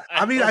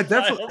 I mean, I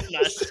definitely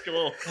not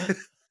school.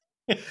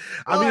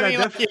 I mean,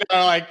 like,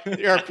 like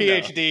your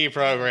PhD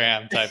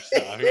program type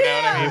stuff. You know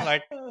what I mean?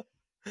 Like,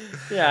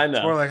 yeah, I know.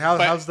 It's more like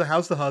how's the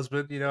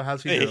husband?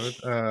 How's he doing?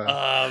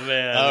 Oh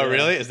man. Oh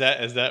really? Is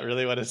that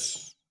really what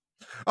it's?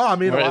 Oh, I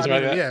mean,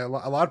 yeah, a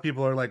lot of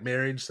people are like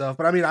married and stuff.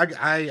 But I mean,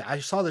 I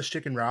saw this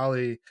chick in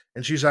Raleigh,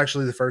 and she's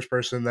actually the first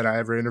person that I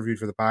ever interviewed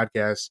for the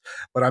podcast.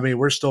 But I mean,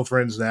 we're still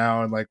friends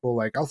now, and like I'll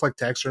like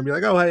text her and be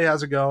like, oh hey,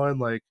 how's it going?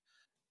 Like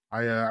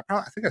I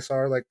think I saw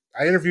her, like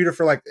I interviewed her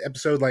for like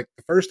the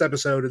first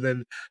episode, and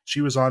then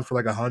she was on for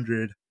like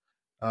 100.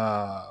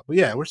 But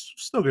yeah, we're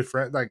still good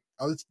friends. Like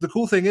the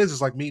cool thing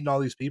is like meeting all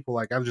these people.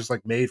 Like I've just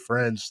like made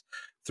friends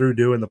through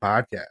doing the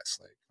podcast.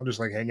 Like I'm just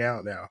like hang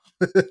out now.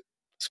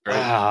 It's great.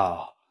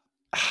 Wow.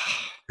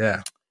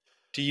 Yeah.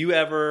 Do you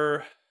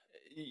ever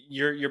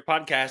your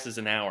podcast is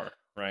an hour,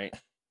 right?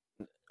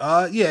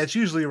 Yeah, it's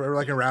usually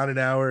like around an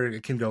hour.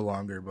 It can go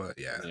longer, but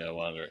yeah.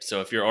 Longer. So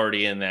if you're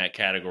already in that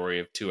category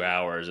of 2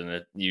 hours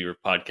and your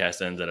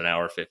podcast ends at an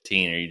hour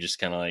 15, are you just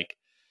kind of like,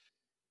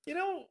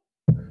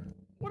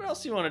 what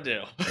else do you want to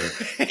do?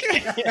 Does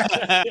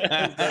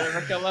that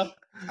ever come up?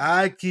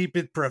 I keep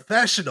it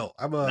professional.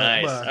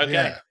 Nice. Okay.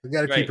 Yeah, we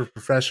got to keep it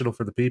professional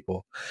for the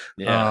people.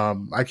 Yeah.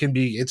 I'd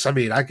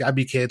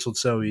be canceled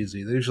so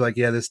easy. They're usually like,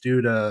 yeah, this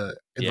dude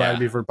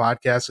invited me for a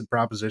podcast and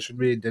propositioned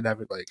me and didn't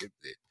have it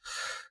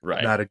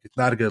right.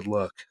 Not a good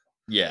look.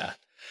 Yeah.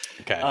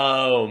 Okay.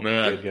 Oh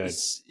man. Good.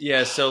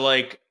 Yeah. So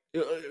like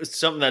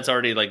something that's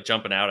already like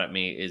jumping out at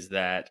me is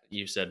that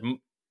you said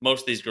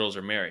most of these girls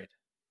are married.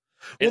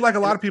 Well, like a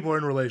lot of people are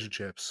in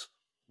relationships.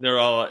 They're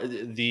all are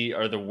the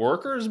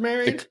workers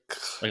married?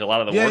 Like a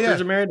lot of the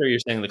workers are married, or you're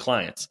saying the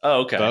clients?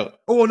 Oh, okay. No,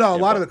 a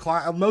lot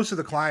of most of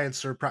the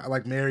clients are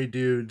like married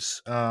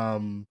dudes.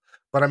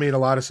 But I mean, a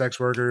lot of sex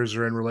workers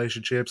are in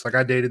relationships. Like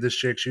I dated this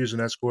chick; she was an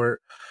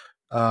escort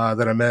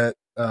that I met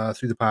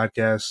through the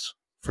podcast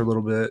for a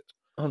little bit.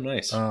 Oh,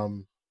 nice.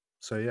 So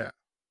yeah,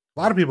 a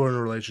lot of people are in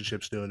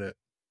relationships doing it.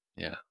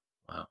 Yeah.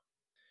 Wow.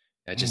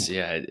 It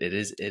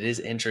is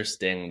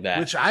interesting that,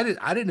 which I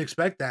didn't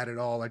expect that at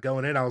all. Like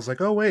going in, I was like,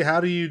 oh wait,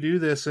 how do you do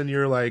this? And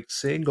you're like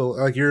single,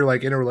 like you're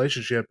like in a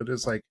relationship, but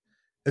it's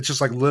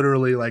just like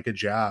literally like a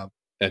job.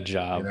 Right?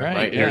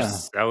 Yeah. You're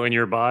selling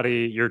your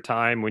body, your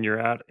time when you're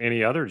at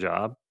any other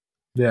job.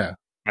 Yeah,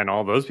 and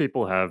all those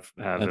people have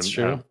That's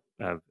true.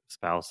 Have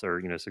spouse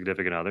or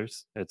significant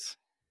others.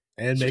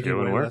 And making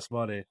way less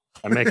money.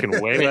 I'm making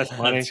way less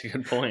money. That's a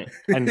good point.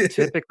 And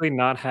typically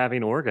not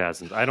having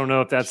orgasms. I don't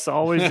know if that's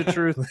always the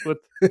truth,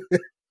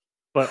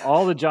 but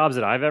all the jobs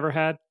that I've ever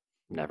had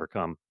never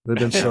come. They've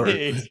been short.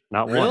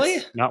 Not really?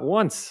 Once. Not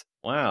once.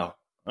 Wow.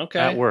 Okay.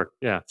 At work,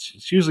 yeah.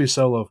 It's usually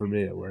solo for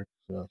me at work.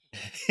 So.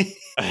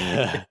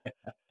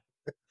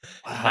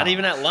 Not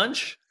even at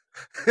lunch?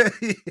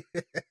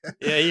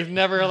 Yeah, you've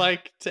never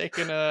like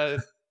taken a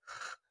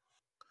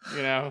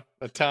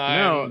time.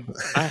 No,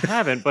 I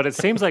haven't, but it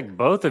seems like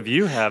both of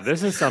you have.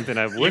 This is something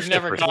I've wished.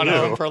 You've never gone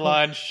home for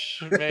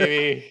lunch,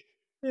 maybe.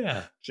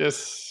 Yeah.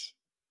 Just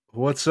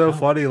what's so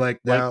funny,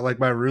 like now, like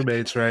my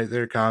roommates, right?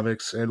 They're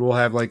comics, and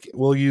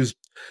we'll use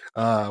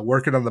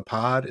working on the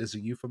pod as a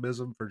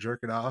euphemism for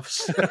jerking off.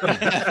 So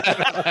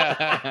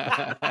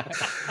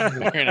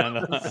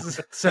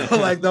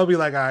like they'll be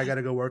like, I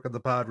gotta go work on the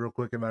pod real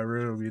quick in my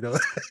room,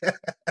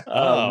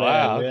 Oh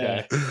wow,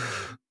 okay.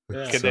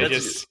 Yeah.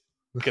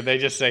 Could they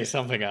just say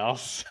something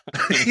else?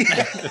 Do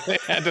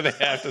they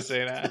have to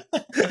say that?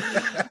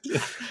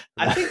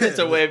 I think that's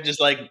a way of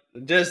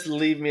just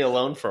leave me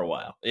alone for a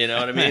while. You know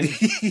what I mean?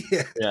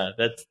 Yeah,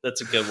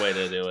 that's a good way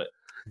to do it.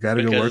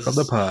 Gotta go work on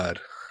the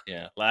pod.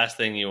 Yeah. Last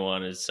thing you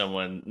want is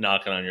someone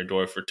knocking on your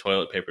door for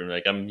toilet paper and be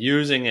like, I'm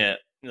using it.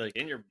 You're like,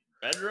 in your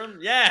bedroom?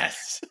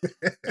 Yes.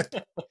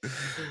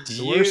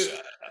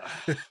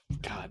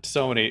 God,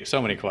 so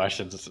many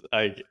questions.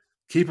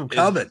 Keep them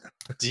coming.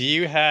 Do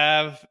you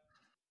have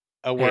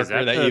a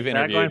worker that you've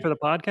interviewed tagline for the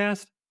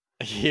podcast?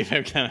 Keep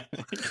them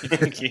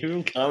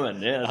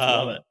coming. Yeah, I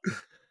love it.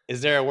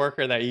 Is there a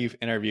worker that you've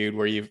interviewed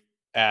where you've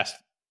asked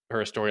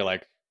her a story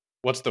like,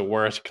 what's the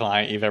worst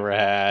client you've ever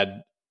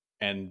had?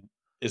 And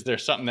is there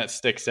something that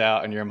sticks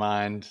out in your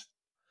mind?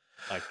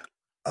 Like,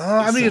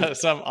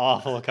 some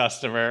awful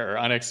customer or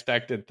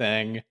unexpected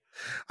thing?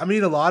 I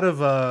mean, a lot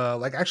of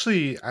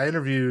actually, I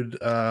interviewed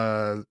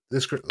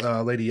this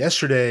lady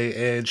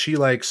yesterday, and she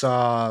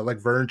saw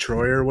Vern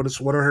Troyer,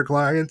 one of her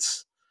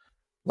clients,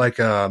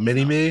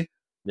 Mini Me.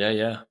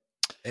 Yeah.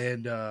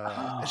 And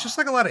it's just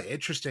a lot of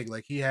interesting.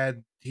 Like he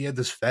had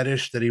this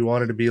fetish that he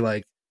wanted to be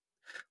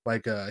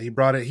he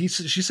brought it.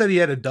 She said he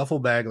had a duffel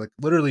bag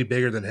literally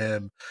bigger than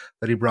him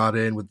that he brought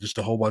in with just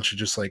a whole bunch of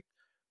just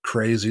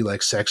crazy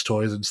sex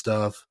toys and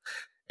stuff.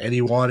 And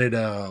he wanted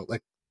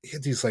he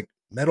had these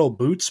metal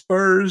boot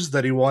spurs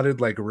that he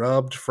wanted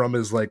rubbed from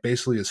his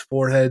basically his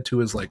forehead to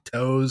his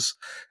toes,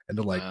 and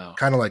to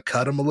kind of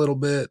cut him a little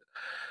bit.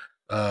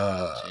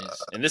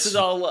 And this is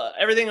all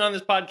everything on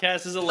this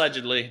podcast is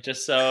allegedly,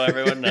 just so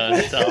everyone knows.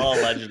 It's all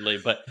allegedly,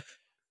 but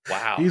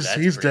wow,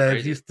 he's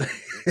dead. Crazy.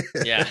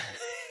 Yeah.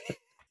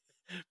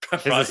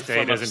 His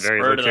estate isn't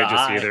very litigious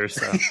either.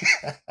 So.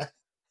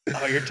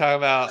 Oh, you're talking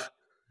about?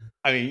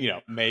 I mean,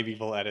 maybe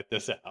we'll edit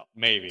this out.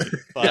 Maybe.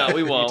 But no,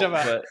 we won't.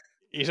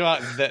 You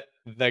talking about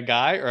the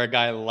guy or a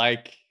guy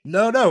like?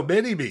 No,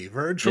 Mini Me,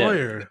 Vern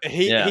Troyer.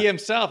 Yeah. He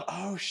himself.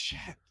 Oh shit.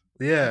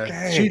 Yeah.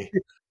 Okay.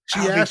 She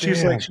asked.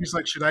 She's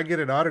like, should I get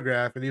an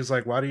autograph? And he's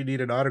like, why do you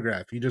need an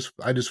autograph?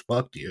 I just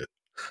fucked you.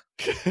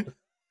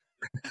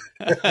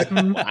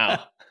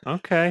 Wow.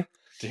 Okay.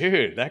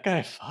 Dude, that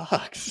guy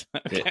fucks.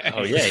 Okay.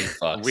 Oh yeah, he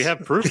fucks. We have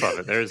proof of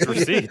it. There's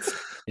receipts.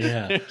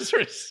 Yeah. There's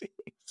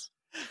receipts.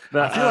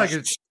 I feel like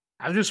it's.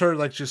 I've just heard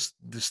like just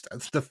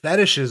the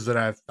fetishes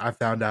that I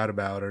found out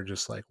about are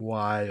just like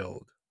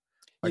wild.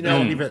 Like You I know-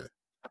 don't even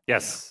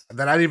Yes,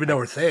 that I didn't even know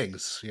were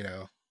things. You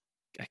know,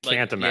 I Like,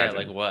 can't imagine.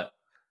 Yeah, like what?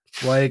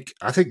 like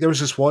I think there was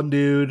this one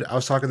dude I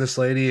was talking to this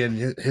lady,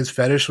 and his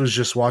fetish was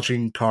just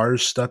watching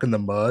cars stuck in the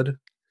mud.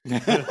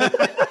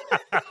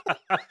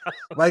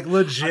 Like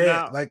legit,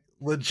 not- like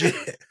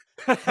legit.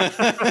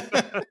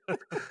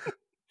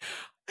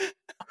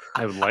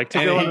 I would like to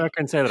And go on he- record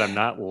and say that I'm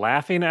not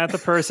laughing at the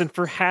person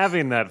for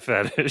having that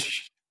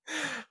fetish.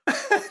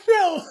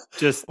 No.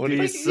 Just What do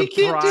the you- you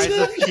can't do surprise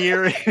of that.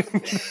 hearing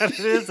that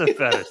it is a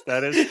fetish.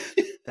 That is.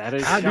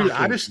 I shocking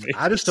to me.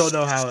 just don't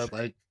know how it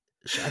like.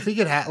 I think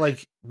it had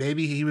like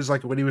maybe he was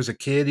like when he was a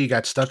kid, he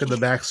got stuck in the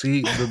back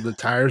seat, and the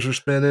tires were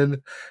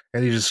spinning,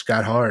 and he just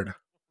got hard.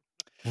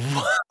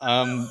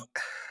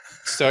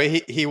 So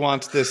he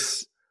wants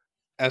this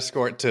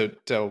escort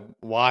to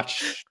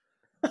watch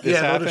this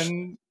Yeah, they'll just-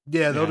 happen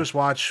Yeah, they'll Yeah. just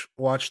watch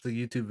the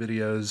YouTube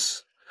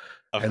videos.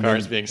 of and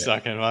cars then- being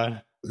stuck in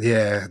mud.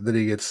 Yeah, then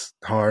he gets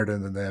hard,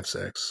 and then they have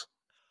sex.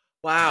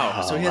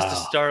 Wow. So he has to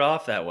wow. start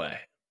off that way.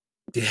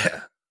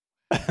 Yeah,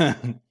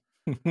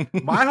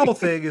 my whole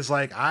thing is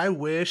like I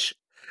wish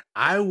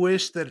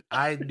that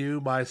I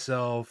knew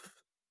myself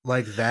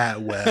like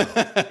that well.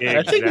 That's a good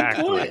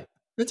Exactly. point.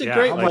 That's a Yeah,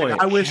 great I'm point.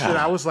 like, I wish that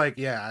I God. was like,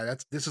 yeah,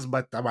 this is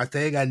my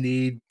thing. I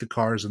need the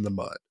cars in the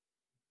mud.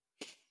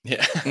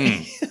 Yeah.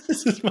 Mm.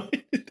 This is my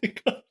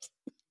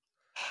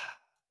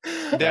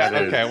Yeah, That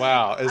is- okay,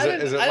 wow. Is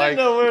it I like didn't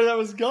know where that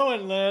was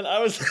going, man. I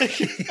was like,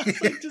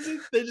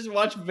 they just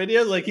watch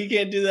videos like he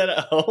can't do that at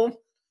home.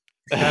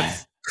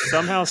 That's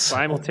somehow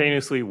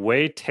simultaneously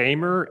way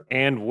tamer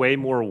and way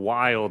more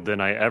wild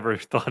than I ever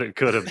thought it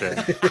could have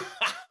been.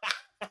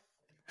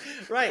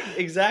 Right,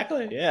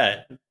 exactly.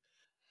 Yeah.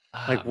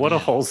 Like, what a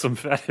wholesome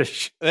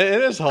fetish.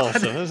 it is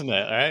wholesome, isn't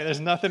it? All right. There's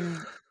nothing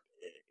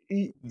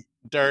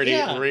dirty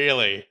Yeah.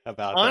 really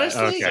about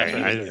Honestly, that.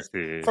 Okay, I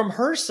see. From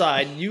her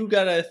side, you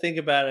gotta think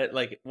about it.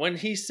 Like when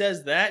he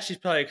says that, she's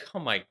probably like, "Oh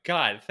my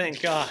god,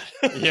 thank God."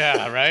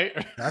 Yeah, right?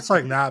 That's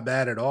like not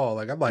bad at all.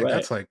 Like I'm like Right.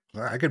 that's like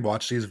I could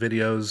watch these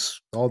videos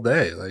all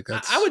day. Like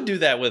that's I would do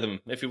that with him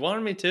if he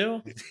wanted me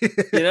to.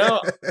 You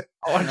know,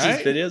 I'll watch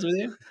Right? these videos with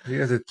you. you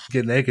have to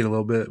get naked a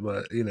little bit,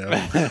 but you know.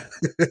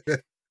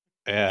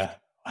 Yeah.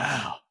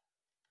 Wow.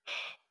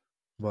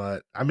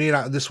 But I mean,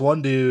 this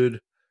one dude,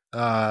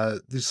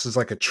 this is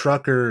like a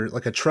trucker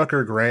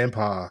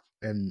grandpa,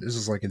 and this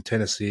is like in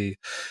Tennessee,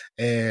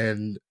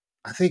 and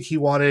I think he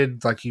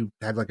wanted like he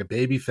had like a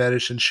baby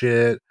fetish and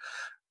shit,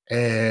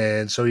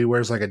 and so he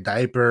wears like a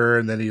diaper,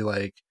 and then he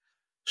like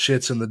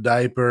shits in the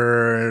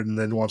diaper, and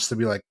then wants to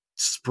be like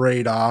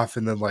sprayed off,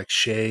 and then like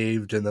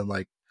shaved, and then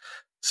like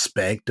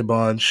spanked a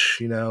bunch.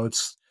 You know,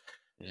 it's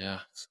Yeah.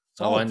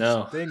 all I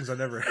know. things I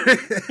never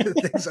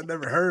things I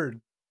never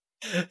heard.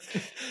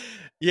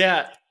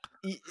 Yeah.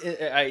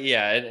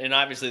 Yeah. And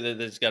obviously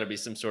there's got to be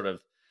some sort of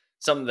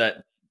something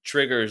that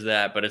triggers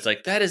that, but it's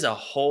like that is a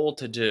whole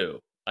to do.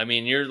 I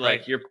mean, you're like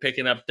Right. you're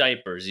picking up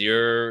diapers,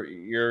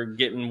 you're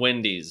getting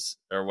Wendy's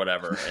or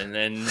whatever, and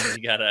then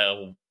you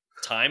gotta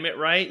time it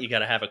right. You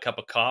gotta have a cup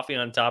of coffee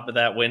on top of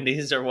that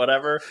Wendy's or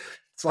whatever.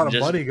 It's a lot of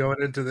Just- money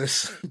going into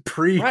this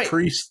Right.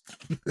 priest.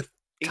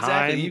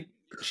 Exactly. Time.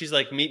 She's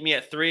like, meet me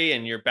at 3,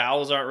 and your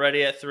bowels aren't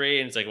ready at 3,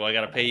 and it's like, well, I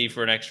gotta pay you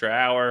for an extra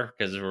hour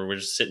because we're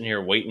just sitting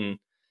here waiting.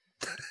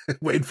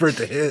 waiting for it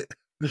to hit.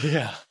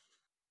 Yeah.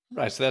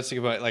 Right. So that's the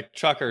good point. Like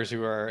truckers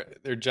who are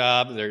their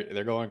job,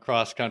 they're going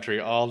cross country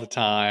all the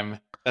time.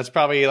 That's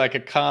probably like a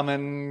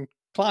common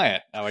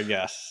client, I would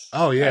guess.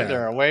 Oh Right? yeah,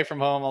 They're away from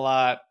home a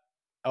lot,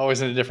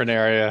 always in a different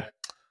area.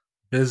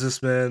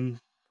 businessmen.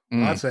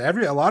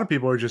 Mm. A lot of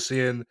people are just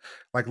seeing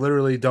like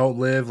literally don't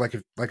live like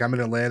if like I'm in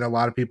Atlanta. A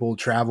lot of people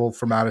travel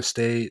from out of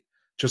state.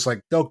 Just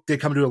like they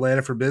come to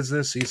Atlanta for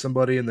business, see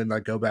somebody, and then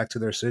like go back to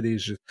their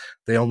cities.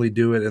 They only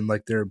do it in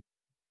like their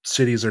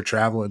cities they're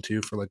traveling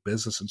to for like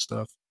business and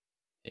stuff.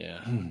 Yeah,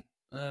 Hmm.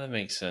 that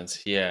makes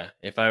sense. Yeah,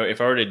 if I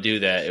were to do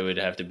that, it would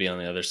have to be on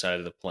the other side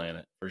of the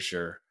planet for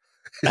sure.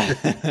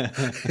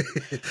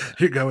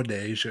 You're going to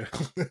Asia.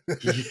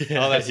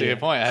 Oh, that's a good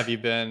point. Have you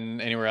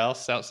been anywhere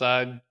else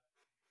outside?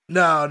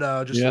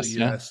 No, just US, in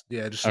yeah? the US.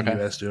 Yeah, just in Okay.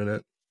 the US doing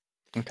it.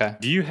 Okay.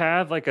 Do you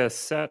have like a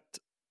set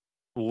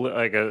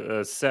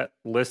a set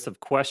list of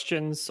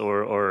questions,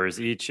 or is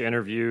each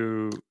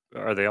interview,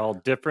 are they all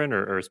different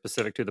or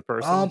specific to the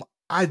person?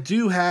 I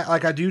do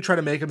try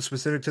to make them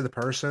specific to the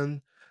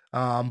person.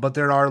 But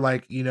there are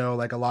like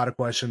a lot of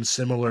questions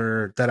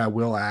similar that I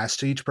will ask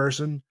to each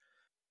person.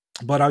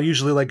 But I'll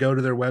usually like go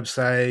to their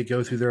website,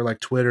 go through their like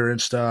Twitter and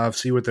stuff,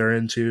 see what they're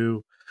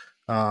into.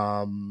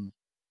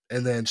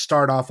 And then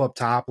start off up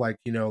top, like,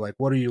 like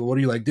what are you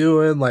like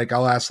doing? Like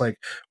I'll ask like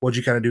what'd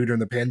you kind of do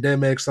during the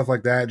pandemic, stuff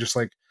like that. Just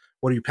like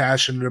what are you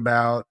passionate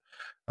about?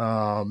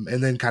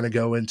 And then kind of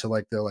go into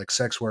like the like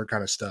sex work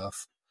kind of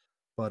stuff.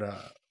 But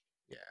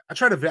yeah, I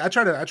try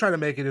to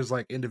make it as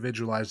like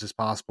individualized as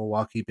possible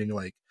while keeping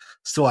like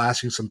still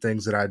asking some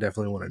things that I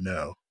definitely want to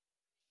know.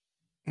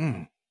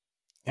 Mm.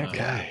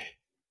 Okay.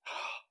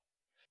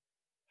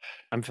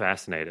 I'm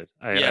fascinated.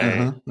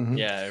 Yeah.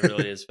 Yeah, it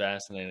really is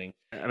fascinating.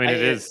 I mean,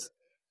 it is.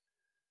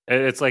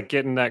 It's like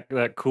getting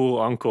that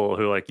cool uncle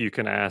who like you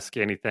can ask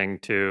anything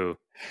to.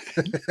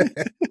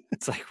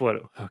 It's like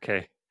what?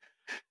 Okay,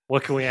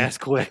 what can we ask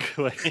quick?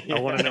 Like, I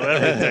want to know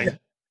everything.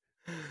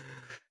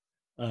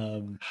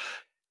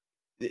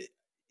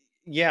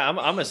 Yeah,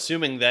 I'm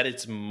assuming that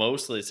it's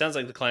mostly. It sounds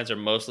like the clients are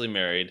mostly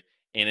married,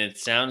 and it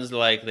sounds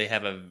like they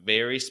have a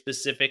very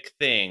specific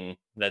thing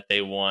that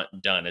they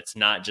want done. It's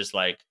not just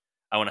like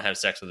I want to have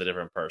sex with a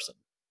different person.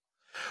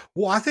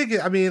 Well, I think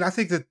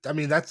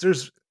that's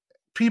there's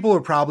people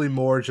are probably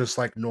more just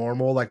like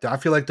normal. Like I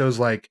feel like those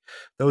are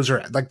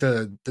like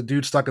the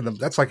dude stuck in them.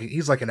 That's like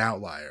he's like an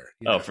outlier.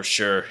 Oh, for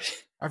sure.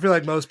 I feel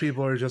like most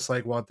people are just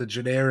like want the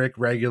generic,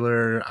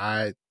 regular.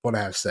 I want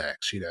to have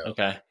sex,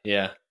 Okay,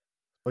 yeah.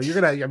 But you're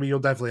gonna. I mean, you'll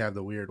definitely have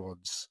the weird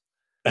ones.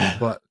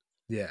 But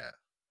yeah.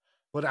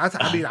 But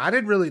I mean, I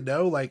didn't really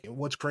know. Like,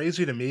 what's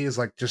crazy to me is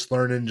like just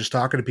learning, just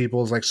talking to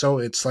people is like so.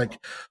 It's like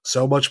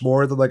so much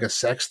more than like a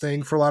sex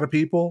thing for a lot of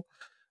people.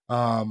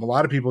 A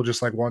lot of people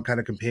just like want kind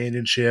of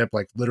companionship,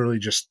 like literally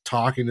just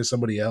talking to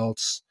somebody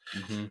else.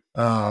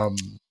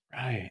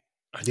 Right.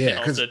 Are they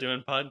also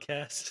doing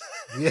podcasts?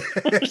 Yeah.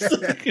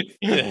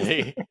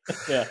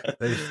 Yeah.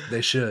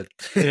 They should.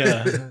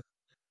 Yeah.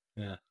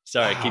 Yeah.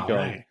 Sorry, keep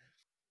going. Right.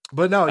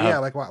 But no, yeah,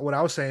 like what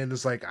I was saying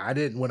is like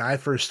when I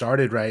first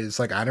started, right, it's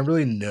like I didn't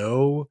really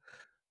know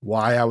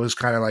why I was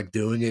kind of like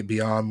doing it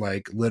beyond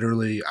like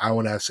literally I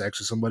want to have sex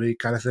with somebody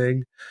kind of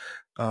thing.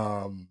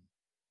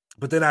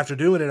 But then after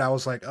doing it, I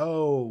was like,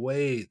 oh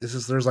wait,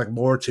 there's like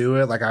more to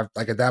it. Like at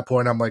that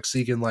point I'm like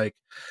seeking like,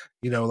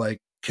 like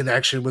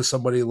connection with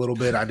somebody a little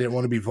bit. I didn't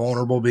want to be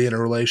vulnerable, be in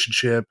a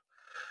relationship.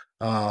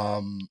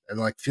 And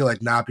like feel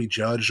like not be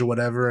judged or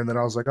whatever. And then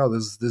I was like, oh,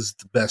 this is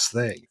the best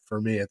thing for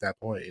me at that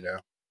point,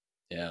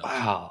 Yeah.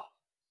 Wow.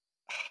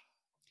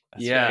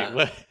 That's yeah.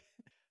 great.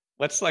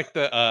 What's like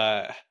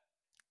the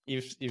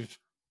you've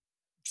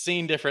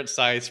seen different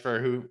sites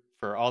for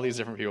all these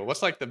different people.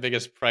 What's like the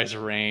biggest price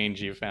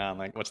range you found?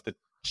 Like what's the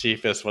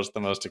cheapest? What's the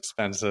most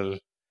expensive?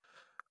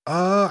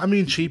 I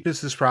mean,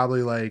 cheapest is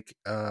probably like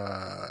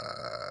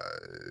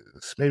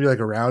maybe like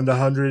around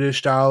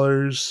 $100-ish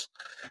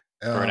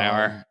For an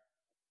hour.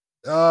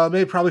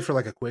 Maybe probably for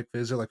like a quick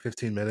visit, like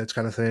 15 minutes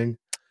kind of thing.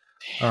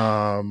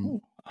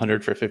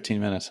 100 for 15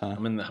 minutes, huh?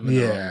 I'm in the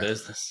wrong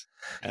business.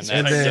 And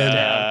then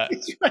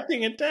he's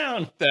writing it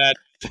down. That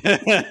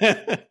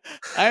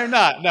I am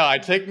not. No, I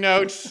take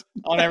notes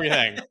on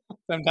everything.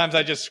 Sometimes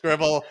I just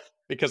scribble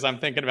because I'm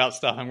thinking about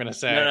stuff I'm going to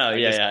say. No, I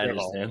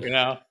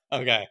understand.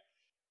 Okay.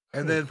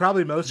 And then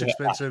probably most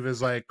expensive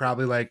is like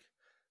probably like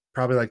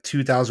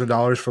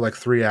 $2,000 for like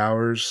 3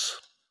 hours.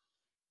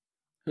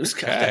 Who's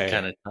got that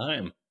kind of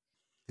time?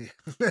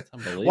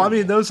 Well, I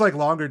mean, those like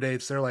longer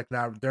dates, they're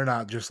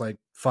not just like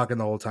fucking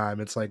the whole time.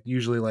 It's like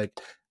usually like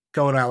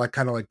going out, like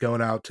kind of like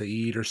going out to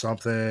eat or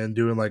something,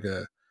 doing like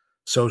a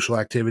social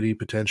activity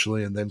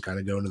potentially, and then kind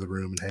of going to the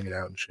room and hanging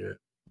out and shit.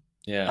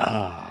 Yeah.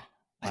 Wow.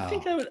 I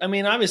think I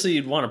mean, obviously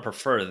you'd want to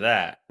prefer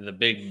that. The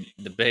big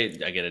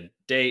debate, I get a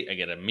date, I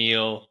get a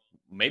meal,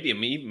 maybe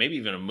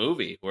even a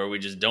movie where we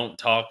just don't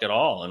talk at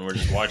all and we're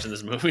just watching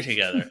this movie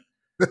together.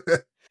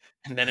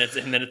 And then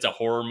it's a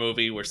horror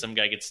movie where some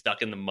guy gets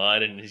stuck in the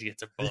mud and he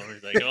gets a boner.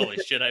 He's like, holy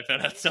shit, I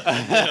found out something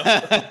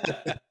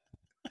new.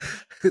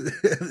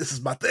 This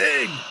is my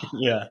thing.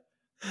 Yeah.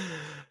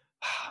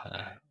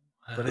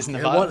 But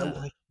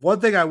one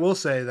thing I will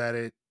say that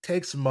it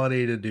takes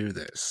money to do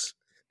this.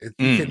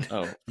 You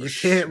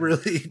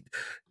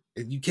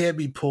can't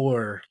be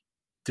poor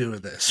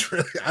doing this.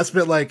 Really, I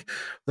spent like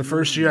the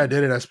first year I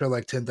did it, I spent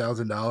like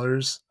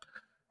 $10,000.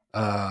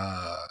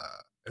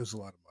 It was a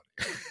lot of money.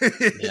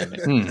 Yeah,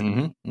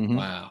 man.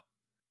 Wow.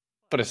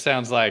 But it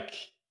sounds like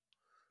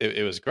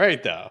it was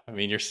great, though. I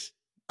mean,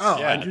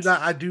 I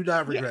do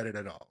not regret it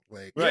at all.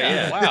 Like, right?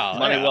 Yeah. Wow.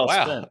 Money well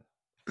spent.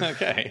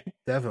 Okay.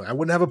 Definitely, I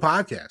wouldn't have a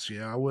podcast.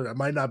 I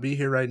might not be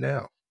here right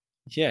now.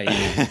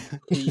 Yeah.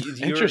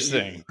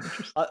 Interesting.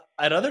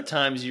 At other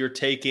times,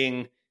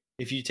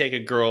 if you take a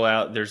girl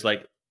out, there's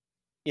like,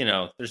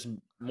 there's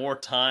more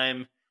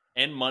time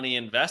and money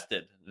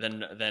invested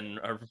than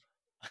a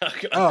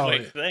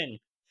quick thing.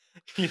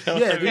 There's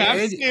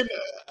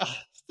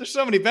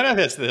so many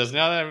benefits to this.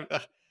 Now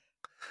that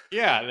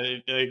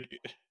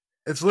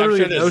it's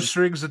literally no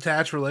strings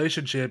attached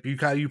relationship. You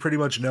pretty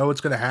much know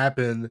what's going to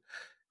happen,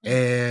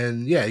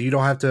 and you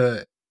don't have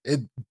to.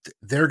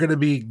 They're going to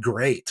be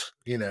great.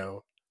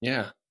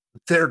 Yeah,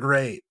 they're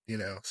great.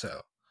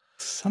 So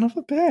son of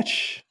a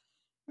bitch.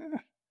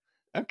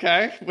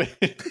 Okay.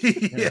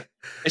 Yeah.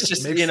 It's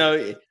just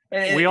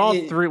we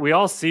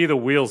all see the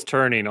wheels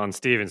turning on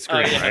Steven's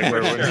screen, right?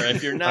 For sure.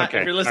 If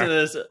you're listening to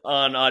this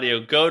on audio,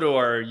 go to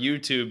our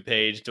YouTube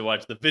page to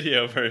watch the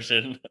video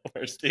version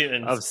where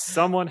Steven's of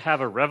someone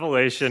have a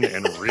revelation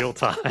in real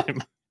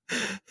time.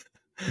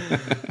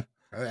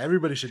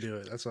 Everybody should do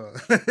it. That's all.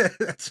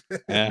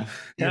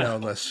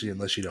 Unless you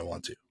don't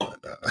want to. But,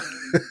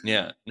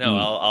 yeah. No,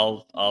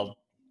 I'll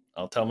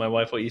I'll tell my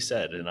wife what you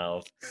said, and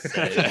I'll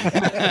say,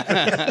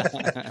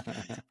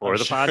 For I'm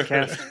the sure.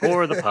 podcast.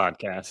 For the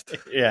podcast.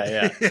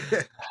 yeah.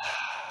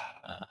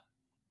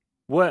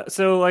 What?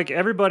 So, like,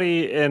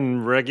 everybody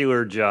in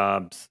regular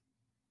jobs,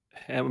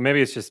 and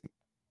maybe it's just,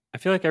 I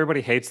feel like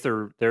everybody hates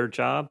their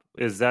job.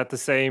 Is that the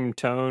same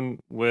tone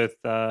with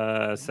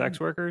sex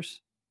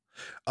workers?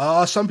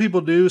 Some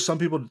people do. Some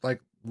people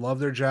like love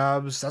their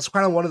jobs. That's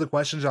kind of one of the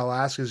questions I'll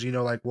ask is,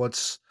 like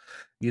what's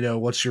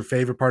your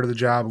favorite part of the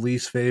job,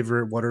 least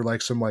favorite? What are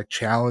like some like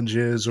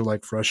challenges or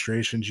like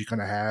frustrations you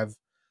kind of have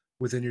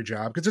within your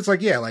job? Because it's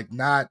like, yeah, like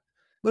not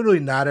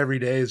every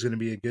day is going to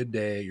be a good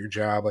day at your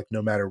job, like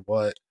no matter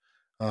what.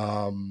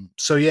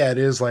 So yeah, it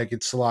is like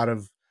it's a lot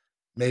of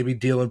maybe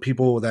dealing with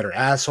people that are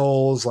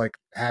assholes, like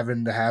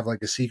having to have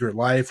like a secret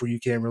life where you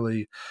can't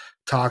really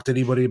talk to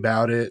anybody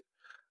about it.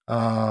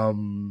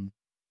 Um,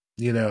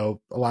 a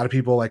lot of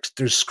people like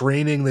there's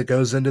screening that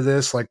goes into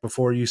this. Like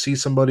before you see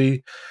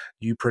somebody,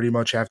 you pretty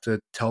much have to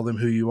tell them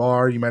who you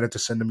are. You might have to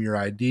send them your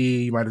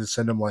ID. You might have to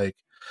send them like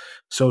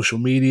social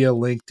media,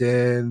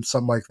 LinkedIn,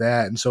 something like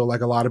that. And so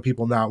like a lot of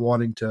people not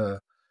wanting to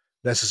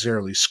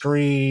necessarily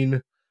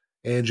screen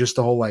and just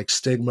the whole like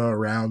stigma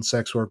around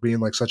sex work being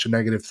like such a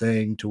negative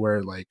thing to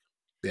where like,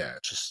 yeah,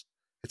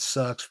 it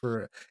sucks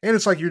and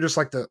it's like you're just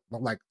like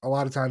like a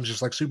lot of times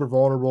just like super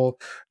vulnerable,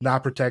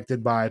 not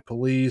protected by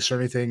police or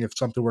anything if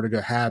something were to go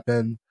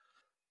happen.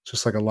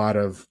 Just like a lot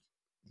of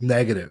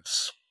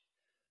negatives.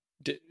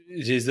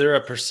 Is there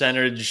a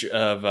percentage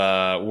of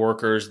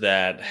workers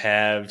that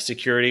have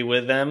security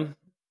with them?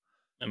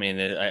 I mean,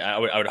 I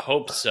would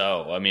hope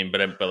so. I mean,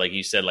 but like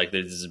you said, like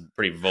this is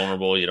pretty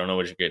vulnerable. You don't know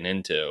what you're getting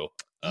into.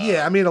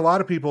 Yeah, I mean, a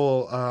lot of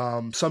people.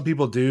 Some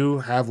people do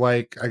have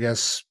like, I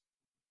guess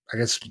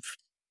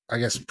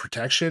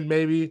protection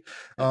maybe.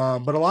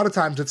 But a lot of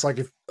times it's like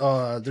if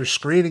there's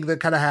screening that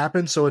kind of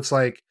happens, so it's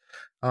like,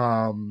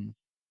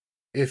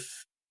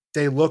 if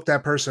they look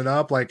that person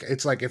up, like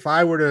it's like if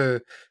I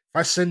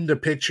send a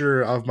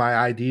picture of my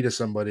ID to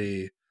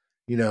somebody,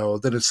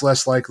 that it's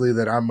less likely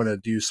that I'm gonna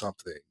do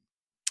something.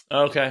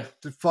 Okay.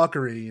 It's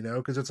fuckery,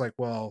 because it's like,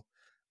 well,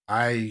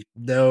 I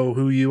know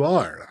who you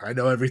are. I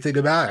know everything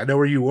about it. I know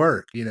where you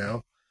work,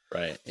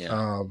 Right.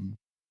 Yeah.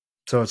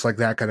 So it's like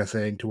that kind of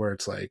thing to where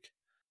it's like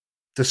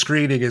the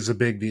screening is a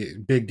big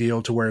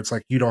deal to where it's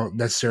like you don't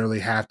necessarily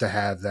have to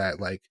have that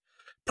like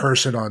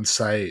person on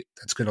site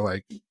that's gonna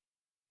like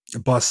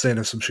bust in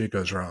if some shit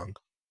goes wrong.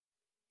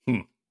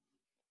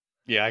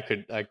 Yeah,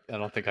 I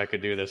don't think I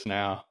could do this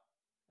now.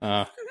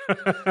 Yeah,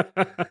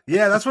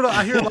 that's what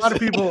I hear. A lot of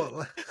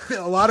people.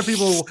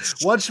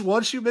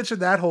 Once you mention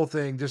that whole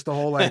thing, just the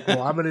whole like,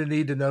 well, I'm going to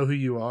need to know who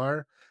you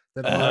are.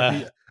 Then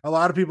a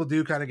lot of people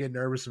do kind of get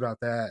nervous about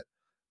that.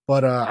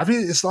 But I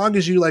mean, as long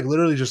as you like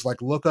literally just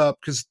like look up,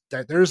 because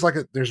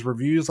there's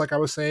reviews, like I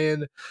was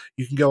saying,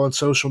 you can go on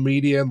social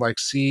media and like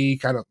see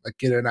kind of like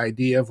get an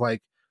idea of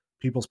like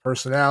people's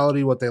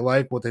personality, what they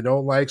like, what they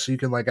don't like, so you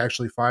can like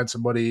actually find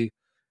somebody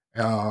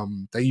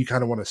that you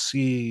kind of want to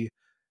see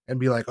and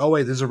be like, oh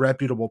wait, this is a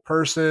reputable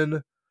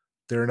person.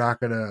 They're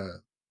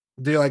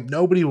like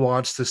nobody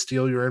wants to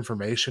steal your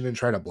information and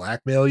try to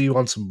blackmail you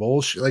on some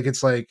bullshit. Like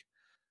it's like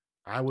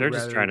I would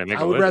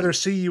rather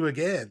see you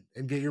again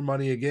and get your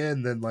money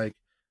again than like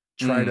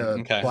try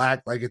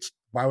to like it's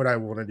why would I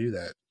want to do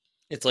that?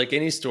 It's like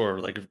any store,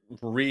 like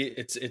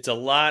it's a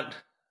lot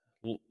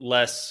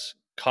less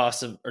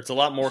it's a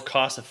lot more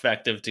cost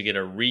effective to get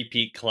a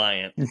repeat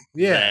client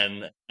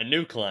than a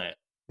new client.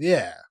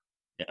 Yeah.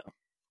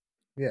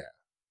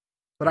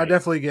 But right.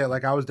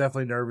 I was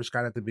definitely nervous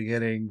kind of at the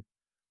beginning.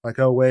 Like,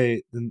 oh,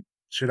 wait, then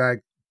should I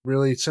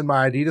really send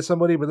my ID to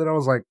somebody? But then I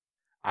was like,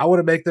 I want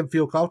to make them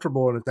feel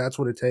comfortable. And if that's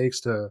what it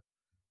takes to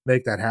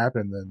make that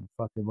happen, then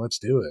fucking let's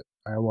do it.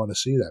 I want to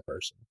see that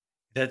person.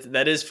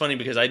 That is funny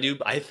because I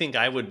think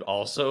I would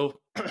also,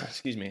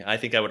 I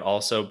think I would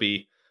also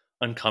be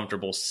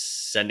uncomfortable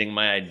sending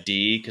my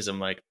ID because I'm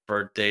like,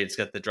 birthday, it's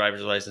got the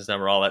driver's license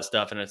number, all that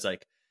stuff. And it's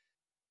like,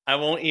 I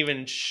won't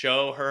even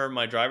show her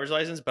my driver's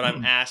license, but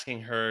I'm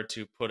asking her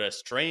to put a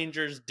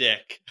stranger's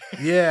dick.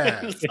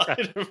 Yeah.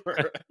 Inside of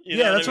her.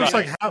 That's what's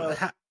like,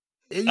 how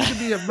you can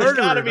be a murderer. There's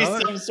got to be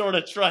some sort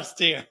of trust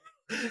here.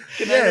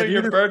 Can I know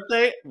your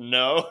birthday?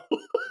 No.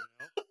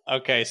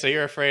 Okay, so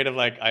you're afraid of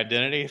like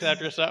identity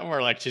theft or something,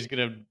 or like she's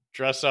gonna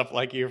dress up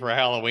like you for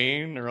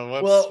Halloween,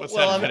 or what's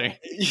happening?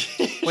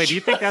 Wait, do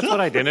you think that's what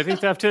identity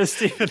theft is,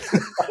 Stephen?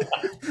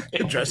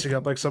 Dressing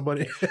up like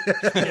somebody.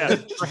 Yeah,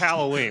 for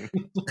Halloween.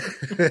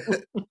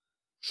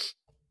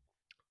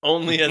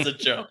 Only as a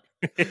joke.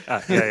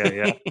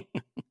 Yeah.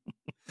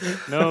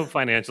 No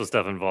financial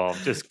stuff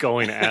involved. Just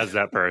going as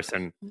that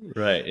person.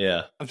 Right.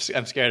 Yeah.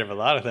 I'm scared of a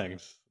lot of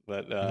things,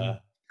 but wow.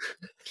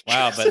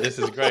 But this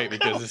is great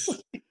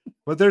because.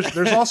 But there's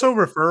also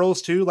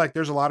referrals too. Like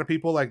there's a lot of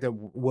people like that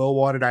will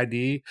want an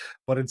ID,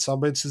 but in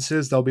some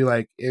instances they'll be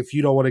like, if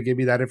you don't want to give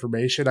me that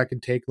information, I can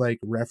take like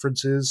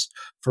references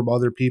from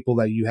other people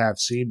that you have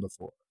seen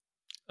before.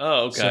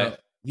 Oh, okay.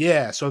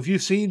 So if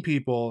you've seen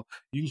people,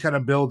 you can kind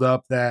of build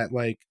up that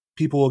like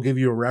people will give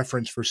you a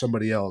reference for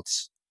somebody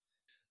else.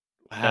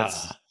 Wow.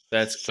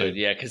 That's So- good.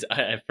 Yeah, because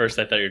at first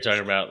I thought you were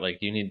talking about like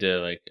you need to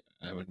like.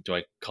 Do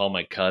I call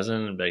my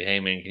cousin and be like, "Hey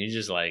man, can you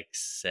just like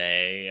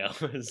say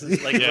this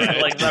is like Yeah.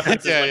 like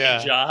references Yeah, like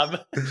yeah. a job?"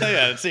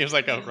 Yeah, it seems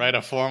like write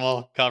a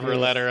formal cover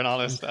letter and all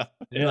this stuff.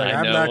 You're like, I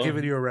I'm know not him.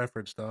 giving you a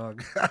reference,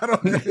 dog. I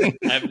don't.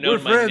 I've We're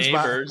known my friends,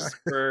 Bob. neighbors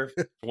for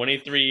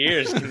 23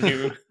 years. Can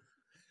you?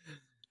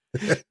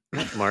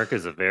 Mark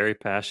is a very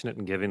passionate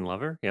and giving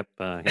lover. Yep.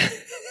 Yeah.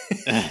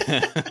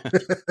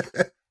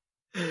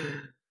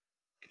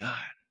 God.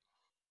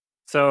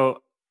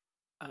 So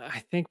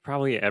I think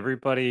probably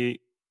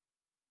everybody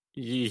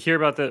you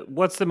hear about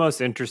what's the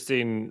most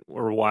interesting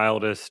or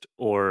wildest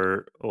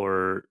or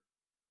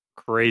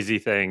crazy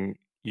thing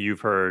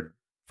you've heard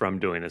from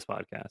doing this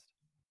podcast?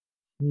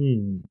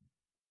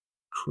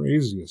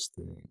 Craziest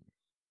thing.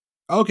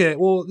 Okay,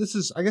 well,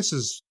 I guess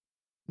is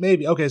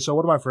maybe okay. So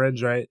one of my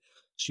friends, right?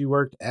 She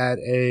worked at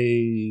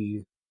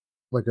a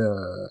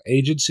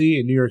agency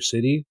in New York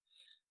City,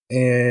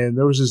 and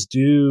there was this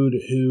dude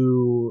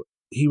who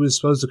he was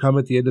supposed to come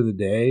at the end of the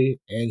day,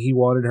 and he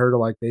wanted her to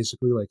like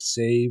basically like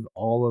save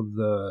all of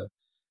the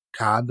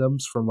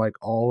condoms from like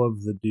all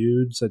of the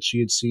dudes that she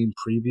had seen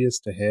previous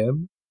to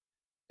him,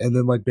 and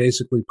then like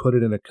basically put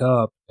it in a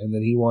cup, and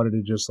then he wanted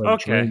to just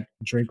like Okay.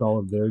 drink all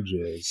of their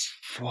jizz.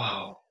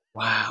 Whoa!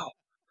 Wow!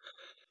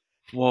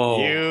 Whoa!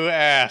 You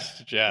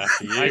asked, Jeff.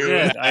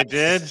 I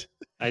did.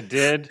 I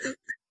did.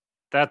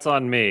 That's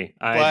on me.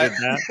 I But- did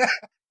that.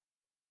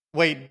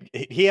 Wait,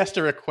 he has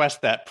to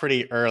request that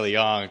pretty early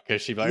on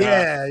because she'd be like,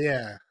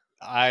 Yeah.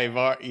 I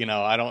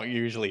don't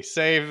usually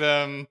save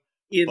them,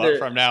 but Either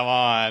from now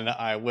on,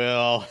 I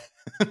will.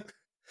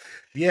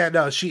 Yeah,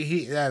 no,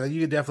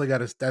 you definitely got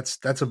to.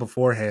 That's a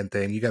beforehand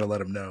thing. You got to let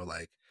them know.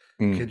 Like,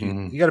 could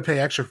you got to pay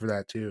extra for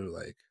that too.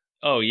 Like,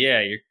 oh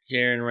yeah, you're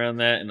carrying around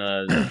that in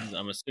a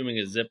I'm assuming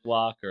a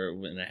Ziploc or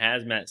in a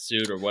hazmat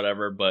suit or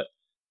whatever. But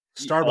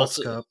Starbucks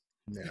also- cup.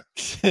 Yeah,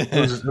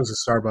 it was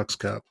a Starbucks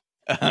cup.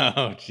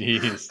 Oh,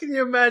 jeez. Can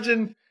you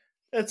imagine?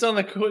 That's on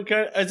the quick.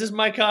 Is this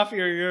my coffee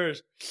or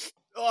yours?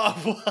 Oh,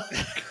 what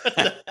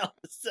the hell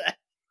is that?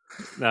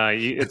 No,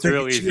 it's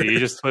real easy. You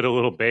just put a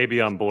little baby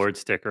on board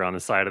sticker on the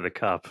side of the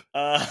cup.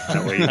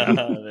 way you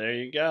know. There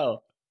you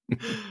go.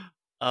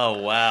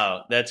 Oh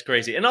wow, that's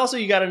crazy. And also,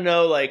 you got to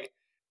know like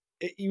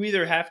you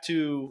either have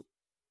to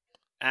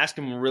ask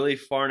them really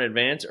far in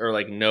advance or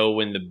like know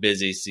when the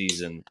busy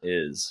season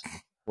is.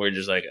 Where you're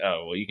just like,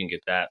 oh well, you can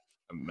get that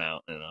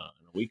amount in a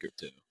week or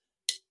two.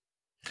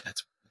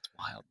 That's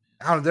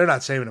wild. They're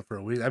not saving it for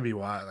a week. That'd be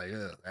wild. Like,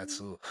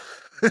 that's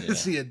Yeah.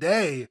 see a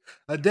day.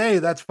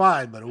 That's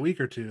fine, but a week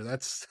or two,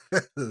 that's Yeah,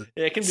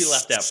 it can be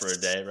left out for a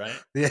day, right?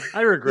 yeah.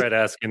 I regret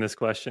asking this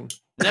question.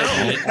 No,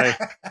 I-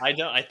 I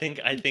don't. I think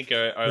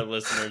our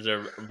listeners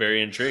are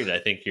very intrigued. I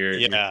think you're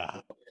Yeah.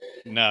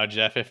 No,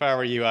 Jeff, if I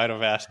were you, I'd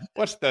have asked,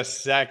 what's the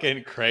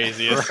second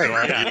craziest story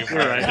Yeah, you've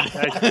you're heard?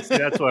 right.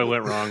 That's what I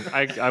went wrong.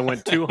 I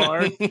went too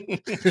hard.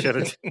 Should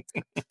have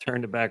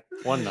turned it back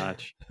one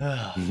notch.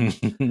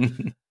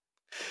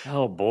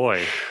 Oh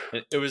boy.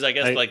 It was, I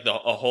guess, like a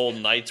whole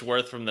night's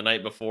worth from the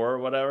night before or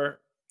whatever.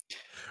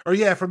 Or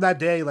yeah, from that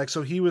day. Like,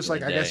 so he was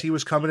like, The I guess day. he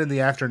was coming in the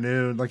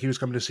afternoon. Like, he was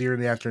coming to see her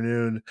in the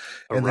afternoon,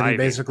 and then he Arriving,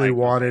 basically like-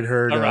 wanted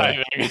her to.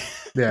 Arriving.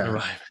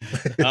 Yeah,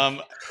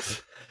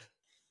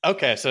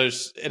 Okay, so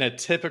in a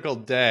typical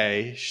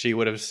day, she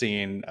would have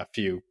seen a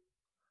few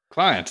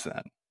clients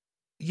then.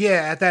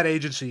 yeah. At that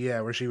agency,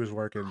 yeah, where she was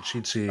working,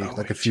 she'd see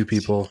like a few agency.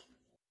 people. So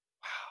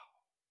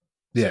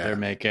Yeah. they're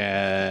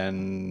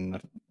making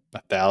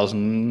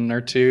 1,000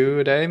 or 2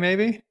 a day,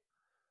 maybe?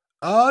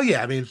 Oh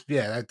yeah, I mean,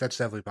 yeah, that's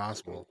definitely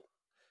possible.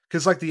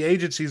 Because like the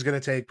agency is going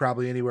to take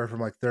probably anywhere from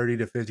like 30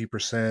 to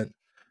 50%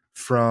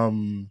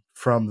 from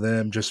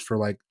them just for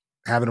like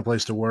having a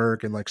place to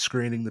work and like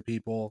screening the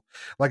people.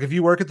 Like if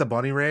you work at the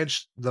Bunny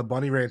Ranch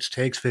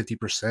takes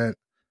 50%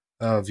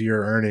 of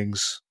your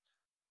earnings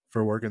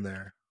for working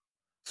there.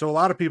 So a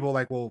lot of people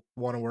like will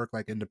want to work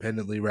like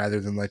independently rather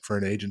than like for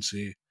an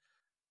agency.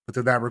 But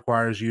then that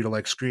requires you to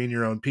like screen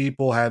your own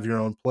people, have your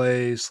own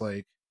place,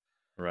 like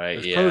Right.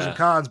 there's Yeah. pros and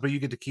cons, but you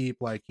get to keep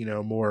like,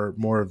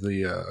 more of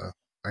the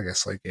I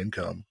guess like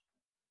income.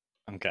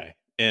 Okay.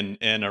 In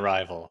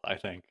Arrival, I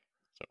think.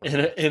 So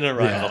In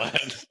Arrival.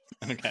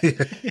 okay.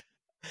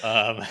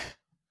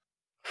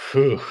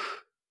 Whew.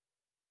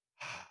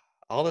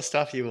 All the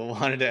stuff you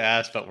wanted to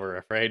ask, but were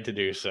afraid to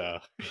do so.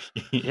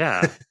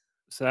 Yeah.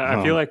 So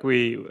I feel like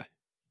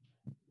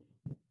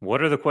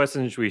what are the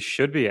questions we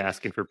should be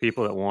asking for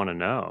people that want to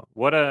know?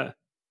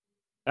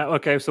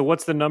 Okay, so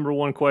what's the number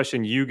one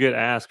question you get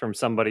asked from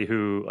somebody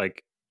who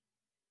like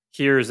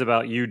hears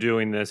about you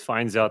doing this,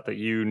 finds out that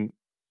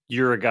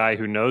you're a guy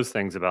who knows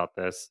things about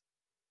this?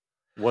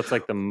 What's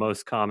like the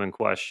most common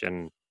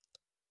question?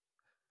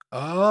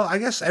 I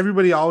guess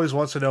everybody always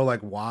wants to know like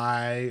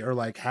why or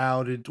like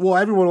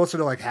everyone wants to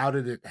know like how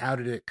did it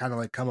kind of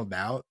like come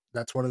about?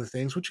 That's one of the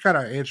things which you kind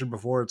of answered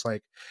before. It's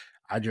like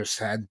I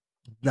just I'd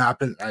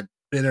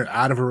been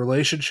out of a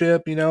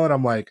relationship, and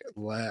I'm like,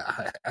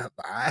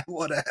 I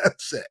want to have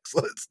sex.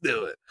 Let's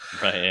do it.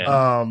 Right. Yeah.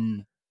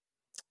 I'm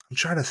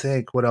trying to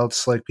think what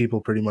else like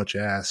people pretty much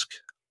ask.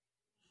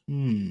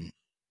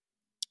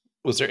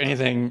 Was there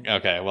anything?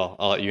 Okay, well,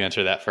 I'll let you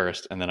answer that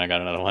first, and then I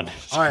got another one.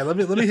 All right, let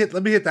me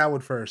hit that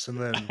one first, and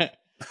then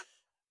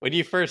When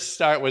you first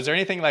start, was there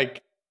anything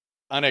like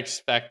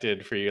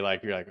unexpected for you?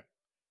 Like you're like,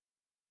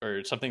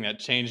 or something that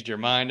changed your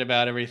mind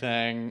about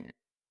everything?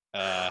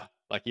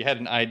 Like you had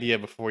an idea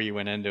before you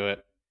went into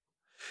it.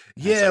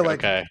 And it's yeah,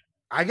 like okay,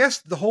 I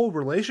guess the whole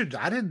relationship.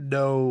 I didn't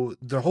know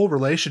the whole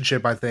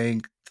relationship. I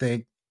think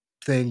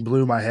thing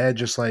blew my head.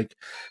 Just like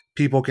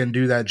people can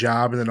do that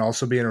job and then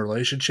also be in a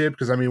relationship.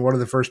 Because I mean, one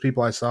of the first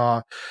people I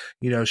saw,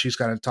 she's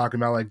kind of talking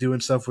about like doing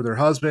stuff with her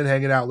husband,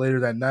 hanging out later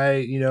that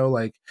night.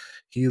 Like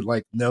he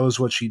like knows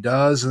what she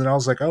does, and then I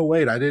was like, oh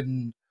wait,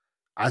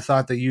 I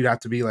thought that you'd have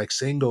to be like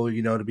single,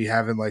 to be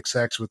having like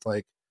sex with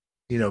like,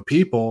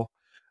 people.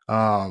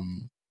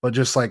 But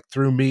just like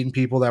through meeting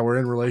people that were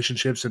in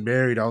relationships and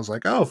married, I was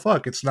like, oh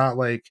fuck, it's not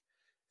like,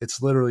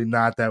 it's literally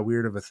not that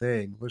weird of a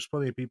thing. There's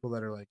plenty of people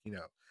that are like,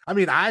 I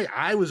mean,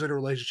 I was in a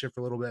relationship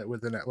for a little bit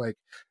with an like,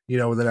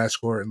 with an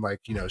escort, and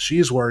like,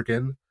 she's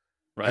working,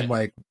 Right. and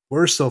like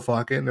we're still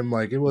fucking, and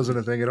like it wasn't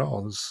a thing at all.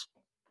 It was,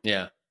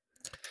 Yeah.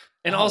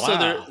 And Oh, also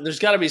wow. there's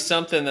got to be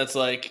something that's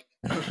like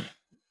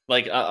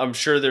I'm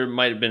sure there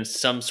might have been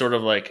some sort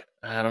of like,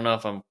 I don't know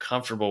if I'm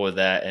comfortable with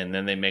that, and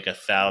then they make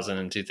 1,000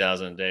 and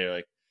 2,000 a day. You're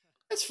like,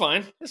 it's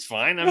fine.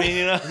 I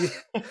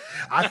mean,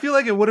 I feel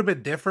like it would have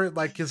been different,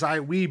 like, because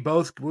we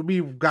both, when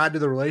we got into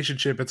the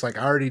relationship, it's like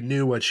I already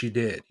knew what she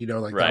did,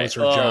 like that Right. was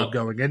her job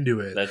going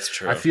into it. That's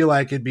true. I feel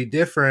like it'd be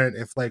different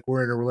if like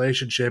we're in a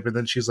relationship and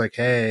then she's like,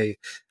 hey,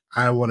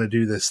 I want to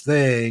do this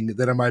thing.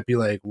 Then I might be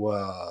like,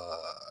 well,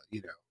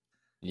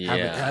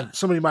 yeah.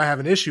 somebody might have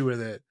an issue with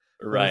it.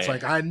 But Right. it's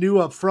like I knew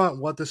up front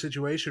what the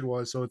situation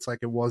was, so it's like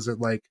it wasn't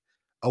like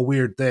a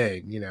weird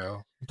thing,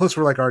 Plus,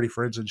 we're like already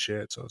friends and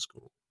shit, so it's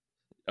cool.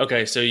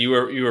 Okay, so you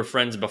were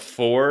friends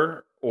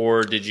before,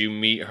 or did you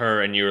meet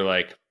her and you were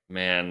like,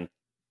 man,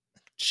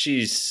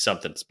 she's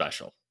something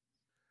special?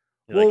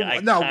 You're Well,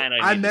 like, no, kinda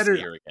I need to met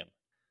see her- again.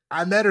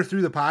 I met her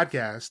through the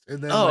podcast,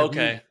 and then Oh, like,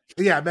 okay.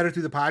 I met her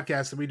through the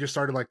podcast, and we just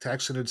started like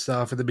texting and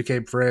stuff, and then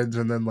became friends,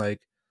 and then like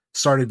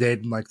started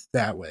dating like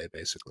that way,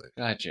 basically.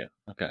 Gotcha.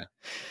 Okay.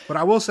 But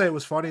I will say it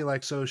was funny,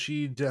 like, so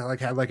she like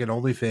had like an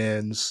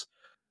OnlyFans,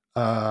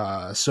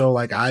 so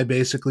like I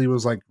basically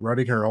was like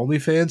running her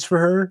OnlyFans for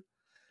her.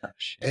 Oh,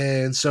 shit.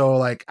 And so,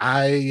 like,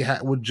 I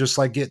would just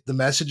like get the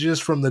messages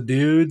from the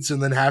dudes,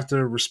 and then have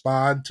to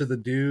respond to the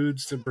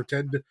dudes to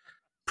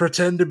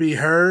pretend to be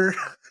her.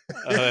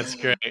 Oh, that's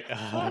great.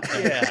 Fuck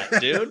yeah,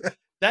 dude.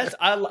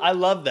 I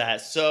love that.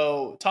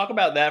 So talk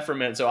about that for a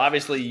minute. So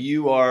obviously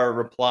you are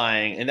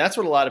replying, and that's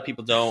what a lot of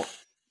people don't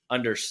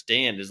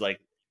understand is like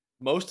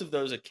most of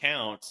those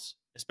accounts,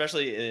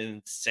 especially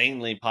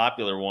insanely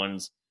popular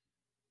ones,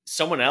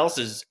 someone else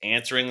is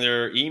answering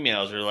their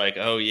emails. They're like,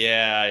 oh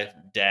yeah,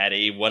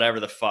 daddy, whatever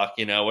the fuck,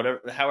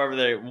 whatever, however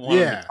they want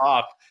to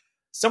talk.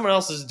 Someone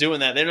else is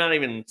doing that. They're not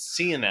even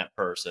seeing that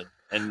person.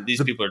 And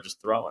these people are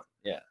just throwing.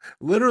 Yeah.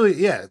 Literally,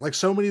 yeah. Like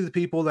so many of the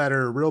people that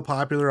are real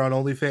popular on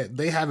OnlyFans,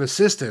 they have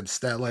assistants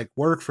that like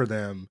work for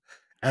them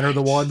and are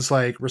the ones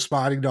like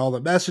responding to all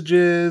the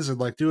messages and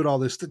like doing all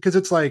this. Cause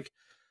it's like,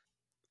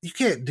 you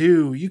can't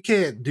do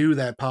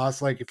that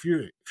post. Like if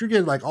you're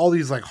getting like all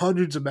these like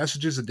hundreds of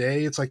messages a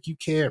day, it's like you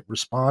can't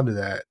respond to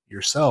that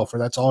yourself, or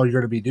that's all you're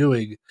going to be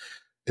doing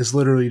is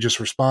literally just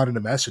responding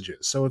to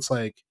messages. So it's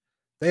like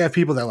they have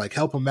people that like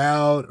help them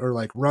out or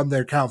like run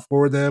their account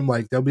for them.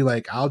 Like they'll be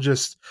like, I'll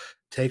just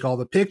take all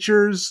the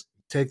pictures,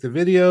 take the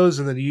videos,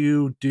 and then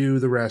you do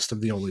the rest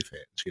of the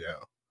OnlyFans,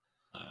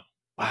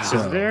 Wow.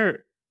 So-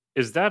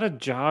 Is that a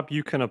job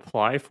you can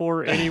apply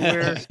for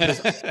anywhere?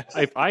 'Cause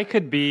if I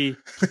could be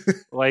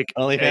like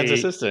OnlyFans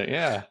assistant,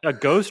 yeah. a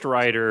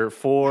ghostwriter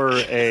for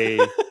a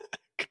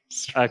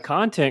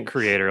content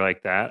creator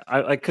like that,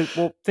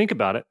 well, think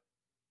about it.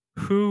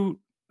 Who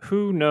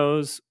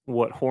knows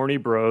what horny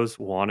bros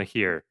want to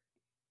hear?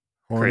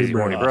 Crazy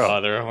horny bro.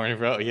 Oh, they're a horny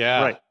bro.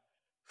 Yeah. Right.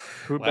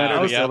 Who Wow, better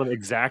to yeah. tell them I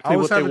exactly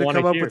was what they having to want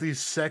come to up hear? with these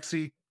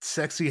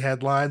sexy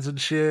headlines and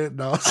shit.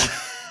 No.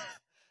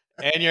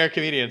 And you're a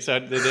comedian, so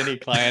did any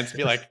clients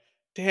be like,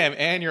 damn,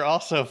 and you're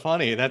also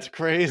funny. That's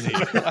crazy.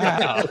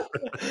 Wow.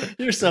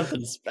 You're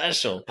something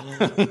special.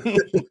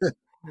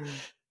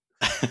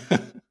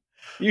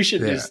 You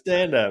should do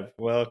stand up.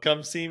 Well,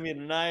 come see me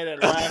tonight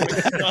at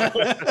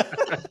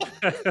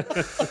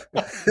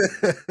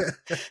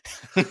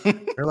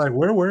They're like,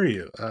 where were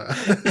you?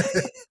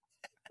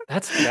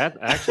 That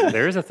actually,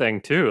 there is a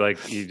thing too. Like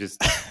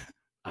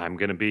I'm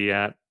going to be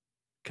at,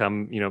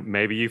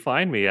 maybe you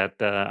find me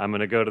at, I'm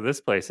going to go to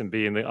this place and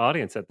be in the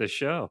audience at this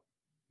show.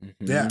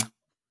 Yeah.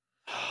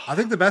 I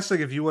think the best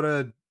thing, if you want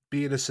to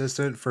be an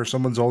assistant for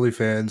someone's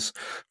OnlyFans,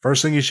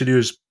 first thing you should do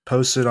is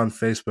post it on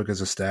Facebook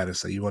as a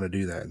status that you want to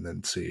do that, and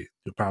then see.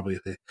 You'll probably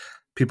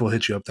people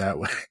hit you up that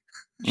way.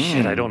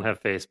 Shit, I don't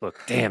have Facebook.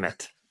 Damn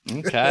it.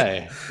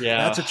 Okay.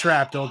 Yeah. That's a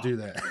trap. Don't do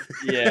that.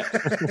 Yeah.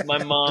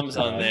 My mom's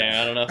on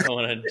there. I don't know if I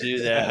want to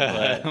do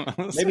that,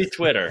 but maybe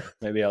Twitter.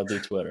 Maybe I'll do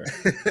Twitter.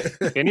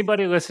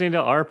 Anybody listening to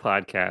our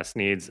podcast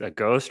needs a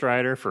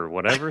ghostwriter for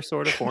whatever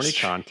sort of horny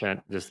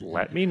content, just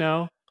let me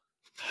know.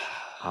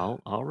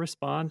 I'll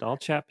respond. I'll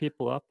chat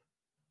people up,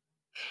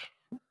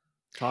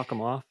 talk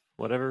them off,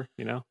 whatever,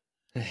 you know.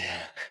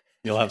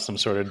 You'll have some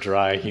sort of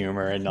dry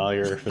humor in all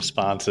your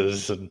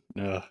responses, and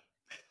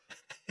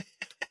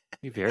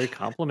Be very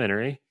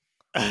complimentary.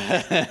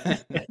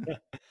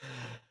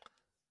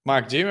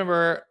 Mark, do you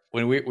remember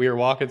when we were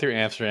walking through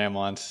Amsterdam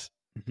once,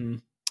 Mm-hmm.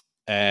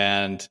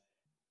 and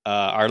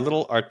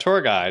our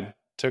tour guide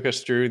took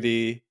us through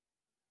he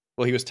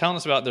was telling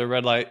us about the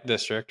red light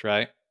district,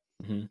 right?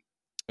 Mhm.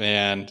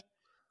 And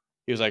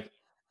he was like,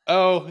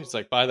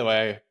 by the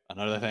way,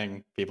 another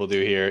thing people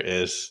do here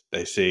is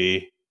they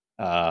see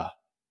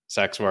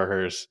sex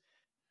workers,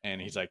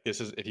 and he's like,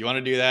 if you want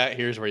to do that,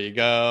 here's where you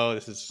go.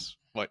 This is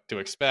what to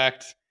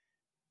expect.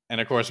 And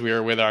of course, we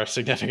were with our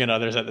significant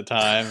others at the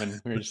time,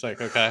 and we were just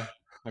like, okay.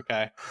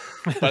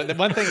 But the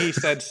one thing he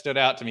said stood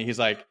out to me. He's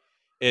like,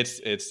 it's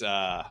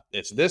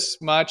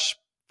this much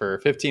for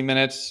 15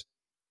 minutes.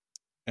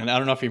 And I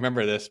don't know if you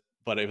remember this,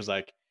 but it was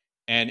like,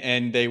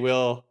 and they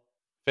will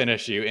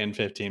finish you in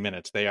 15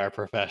 minutes. They are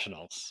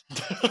professionals.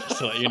 Just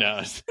to let you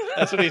know.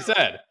 That's what he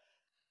said.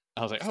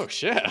 I was like, oh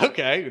shit,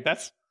 okay,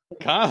 that's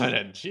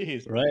confident.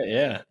 Jeez. Right?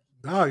 Yeah.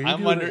 No,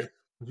 I'm wondering.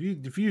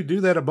 if you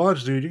do that a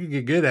bunch, dude, you can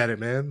get good at it,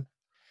 man.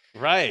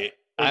 Right.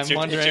 It's your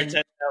wondering.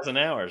 10,000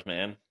 hours,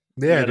 man.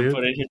 Yeah, you gotta dude.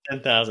 put in your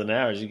 10,000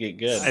 hours, you get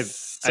good.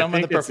 Some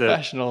of the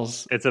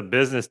professionals. It's a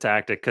business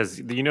tactic because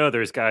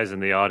there's guys in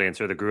the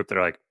audience or the group that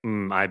are like,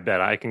 I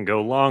bet I can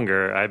go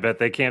longer. I bet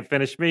they can't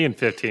finish me in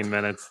 15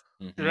 minutes.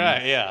 Mhm.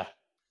 Right. Yeah.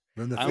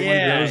 Then the I'm thing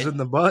wondering- goes in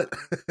the butt.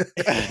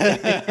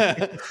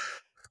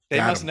 They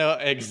Got must 'em. know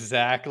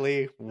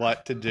exactly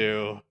what to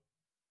do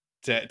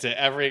to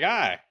every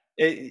guy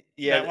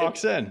that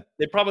walks in.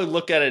 They probably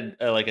look at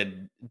it like a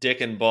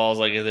dick and balls,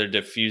 like they're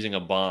diffusing a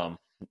bomb.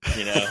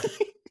 You know,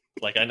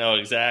 like I know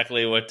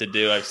exactly what to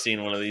do. I've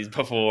seen one of these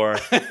before.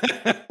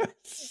 I'm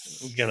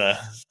gonna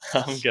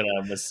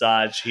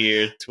massage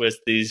here, twist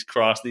these,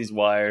 cross these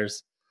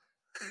wires.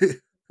 Right?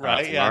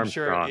 That's Yeah, I'm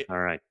Armstrong. sure. All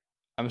right.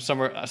 I'm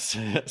somewhere.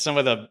 Some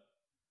of the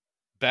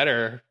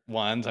better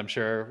ones, I'm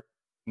sure,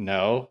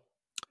 know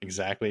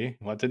exactly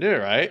what to do.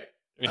 Right?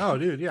 Oh,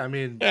 dude, yeah. I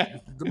mean, Yeah.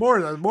 the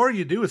more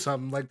you do with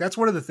something, like that's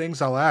one of the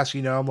things I'll ask.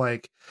 I'm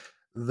like,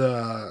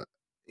 there's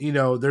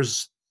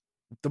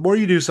the more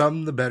you do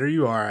something, the better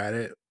you are at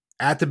it.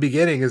 At the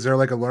beginning, is there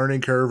like a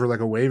learning curve or like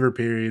a waiver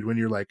period when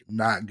you're like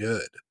not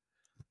good?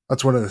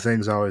 That's one of the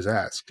things I always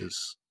ask.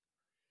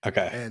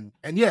 Okay.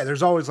 And yeah,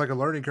 there's always like a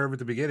learning curve at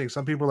the beginning.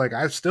 Some people are like,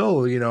 I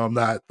still, I'm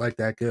not like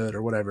that good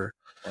or whatever.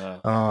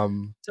 Wow.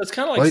 So it's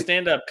kind of like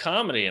stand-up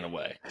comedy in a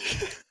way.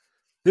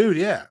 Dude,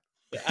 yeah.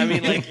 I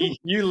mean, like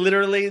you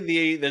literally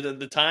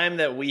the time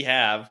that we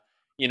have,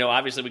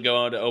 obviously we go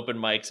on to open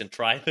mics and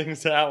try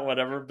things out,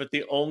 whatever. But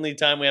the only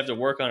time we have to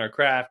work on our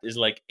craft is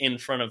like in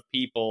front of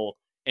people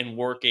and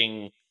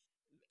working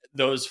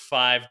those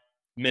 5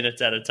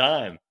 minutes at a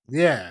time.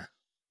 Yeah.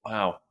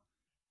 Wow.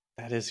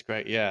 That is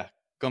great. Yeah.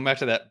 Going back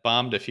to that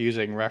bomb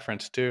diffusing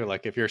reference too,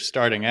 like if you're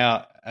starting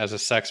out as a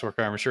sex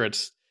worker, I'm sure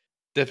it's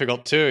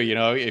difficult too.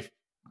 If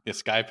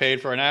this guy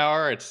paid for an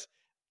hour, it's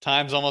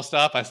time's almost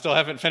up. I still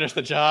haven't finished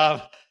the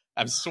job.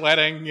 I'm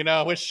sweating,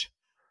 how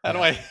do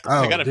I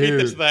got to beat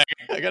this thing.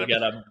 You got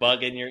a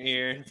bug in your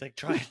ear. It's like,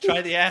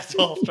 try the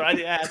asshole, try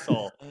the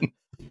asshole.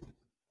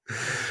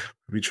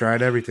 We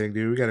tried everything,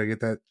 dude. We got to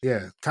get that.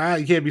 Yeah.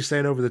 Time. You can't be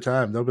staying over the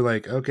time. They'll be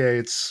like, okay,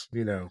 it's,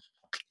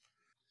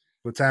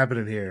 what's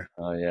happening here?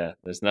 Oh yeah.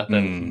 There's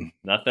nothing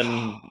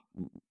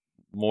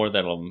more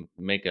that'll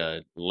make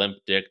a limp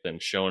dick than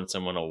showing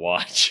someone a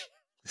watch.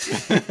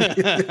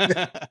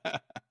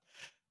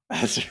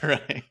 That's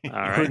right. All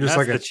right. Just That's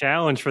like the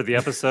challenge for the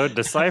episode.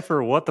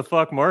 Decipher what the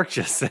fuck Mark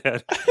just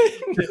said.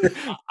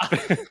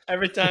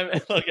 every time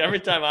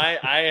I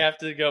have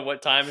to go,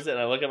 what time is it? And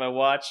I look at my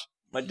watch,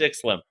 my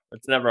dick's limp.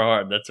 It's never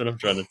hard. That's what I'm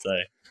trying to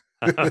say.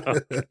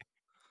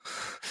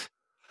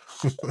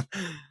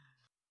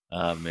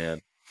 Oh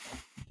man.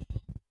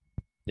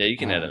 Yeah, you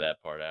can edit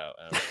that part out.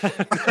 If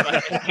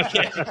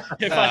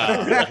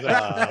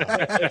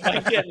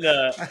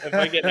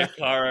I get in a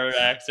car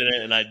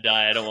accident and I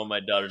die, I don't want my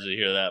daughters to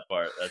hear that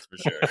part. That's for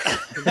sure.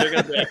 They're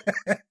gonna be like,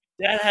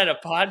 Dad had a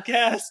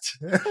podcast?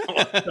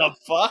 What the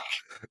fuck?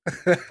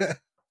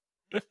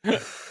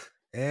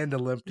 And a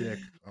limp dick.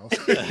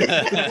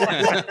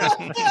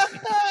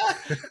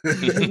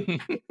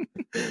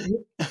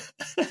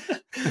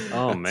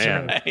 Oh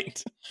man.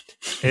 Right.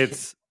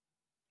 It's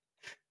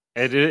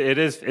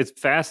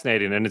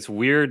fascinating, and it's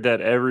weird that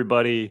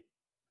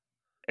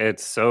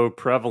it's so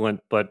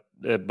prevalent, but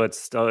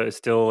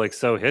still like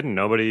so hidden.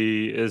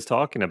 Nobody is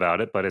talking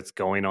about it, but it's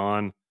going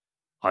on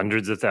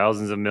hundreds of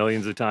thousands of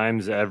millions of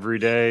times every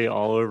day,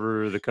 all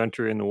over the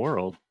country and the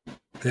world.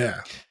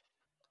 Yeah.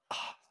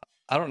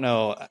 I don't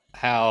know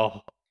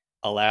how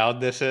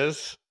allowed this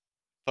is,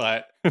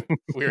 but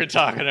we were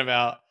talking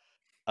about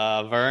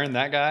Vern,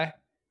 that guy.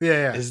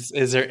 Yeah.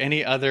 Is there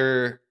any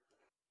other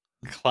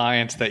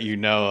clients that you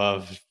know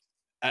of?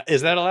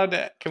 Is that allowed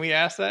to? Can we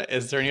ask that?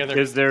 Is there any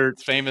other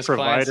famous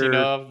clients you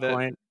know of that?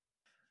 client?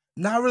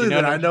 Not really You know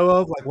that what I I know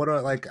of.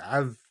 Like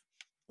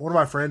one of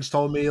my friends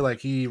told me like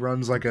he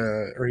runs like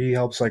he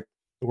helps like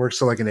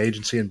works at like an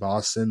agency in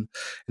Boston,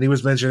 and he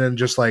was mentioning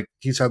just like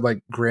he's had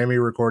like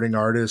Grammy recording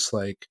artists,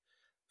 like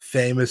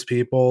famous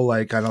people,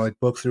 like kind of like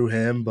book through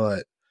him,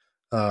 but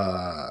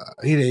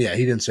he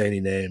didn't say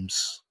any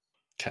names,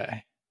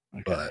 Okay.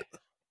 but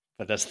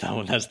that's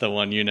the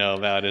one you know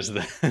about is the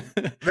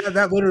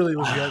that literally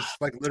was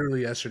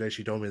literally yesterday.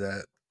 She told me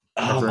that.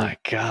 Oh my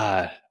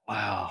god!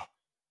 Wow,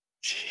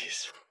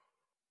 jeez.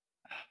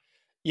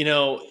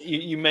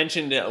 You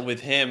mentioned it with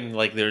him,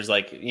 like there's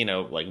like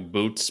like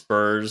boot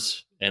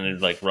spurs, and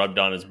it like rubbed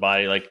on his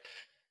body. Like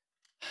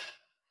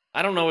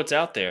I don't know what's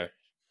out there.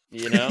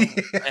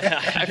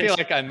 I feel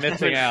like I'm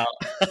missing out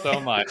so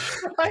much.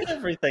 Try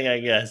everything, I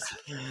guess.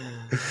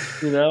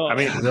 I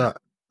mean,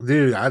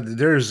 dude,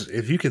 there's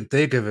if you can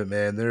think of it,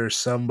 man, there's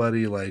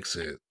somebody likes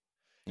it.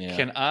 Yeah.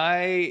 Can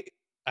I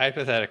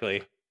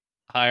hypothetically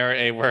hire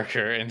a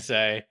worker and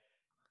say,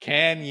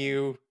 "Can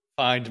you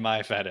find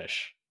my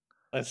fetish?"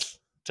 Let's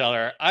tell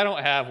her I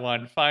don't have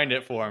one. Find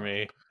it for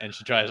me, and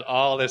she tries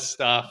all this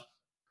stuff.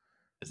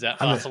 Is that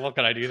possible?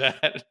 Can I do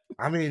that?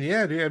 I mean,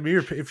 yeah, dude. I mean,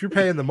 if you're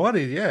paying the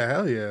money, yeah,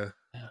 hell yeah.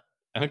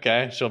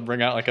 Okay, she'll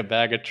bring out like a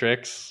bag of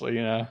tricks,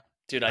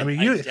 Dude, I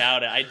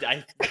doubt it.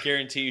 I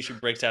guarantee you she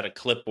breaks out a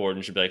clipboard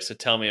and she'll be like, "So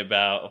tell me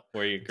about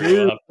where you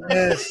grew up.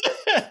 Yes.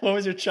 What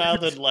was your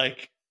childhood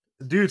like?"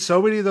 Dude,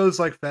 so many of those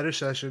like fetish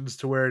sessions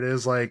to where it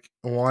is like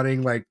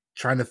wanting like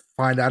trying to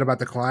find out about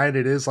the client.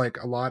 It is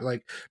like a lot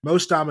like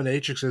most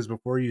dominatrixes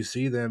before you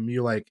see them,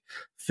 you like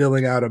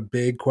filling out a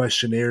big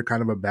questionnaire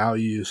kind of about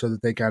you so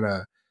that they kind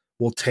of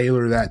will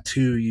tailor that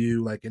to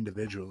you like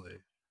individually.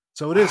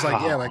 So it is like,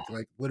 yeah,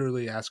 like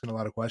literally asking a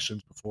lot of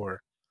questions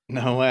before.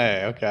 No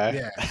way. Okay.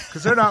 Yeah.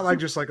 Cause they're not like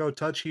just like, oh,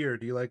 touch here.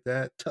 Do you like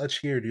that? Touch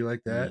here. Do you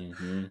like that?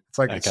 Mm-hmm. It's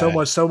like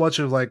so much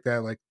of like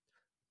that. Like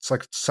it's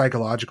like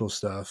psychological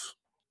stuff.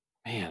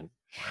 Man,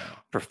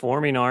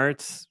 performing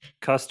arts,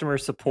 customer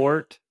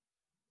support,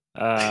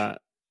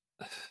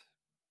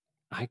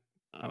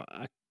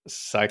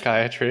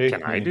 psychiatry.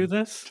 Can I do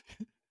this?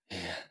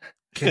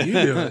 Can you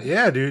do it?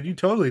 Yeah, dude, you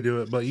totally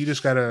do it. But you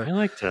just gotta.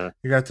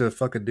 You got to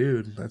fuck a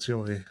dude. That's the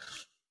only.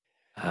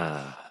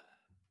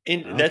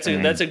 That's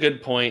a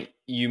good point.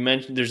 You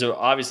mentioned there's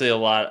obviously a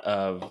lot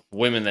of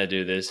women that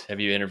do this.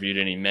 Have you interviewed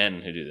any men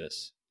who do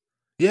this?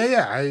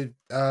 Yeah. I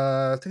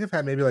think I've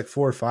had maybe like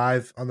 4 or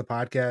 5 on the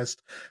podcast.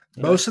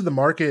 Most of the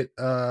market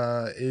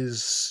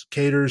is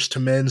caters to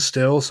men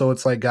still, so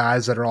it's like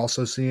guys that are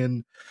also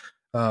seeing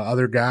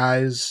other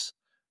guys.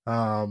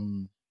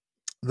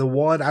 The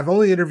one I've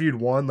only interviewed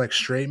one like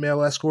straight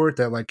male escort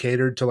that like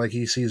catered to like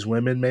he sees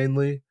women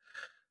mainly.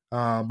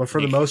 But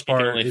for the most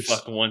part, you can only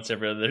fuck once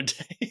every other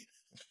day.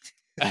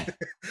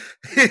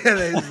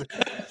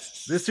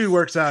 This dude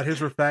works out.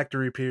 His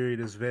refractory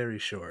period is very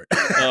short.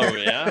 Oh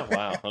yeah!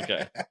 Wow.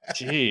 Okay.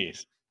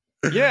 Jeez.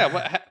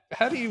 Yeah.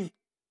 How do you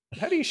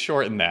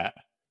shorten that?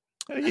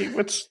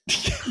 What's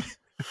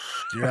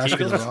You're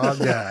asking the wrong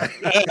guy.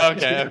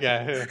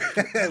 Okay.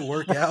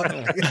 Workout.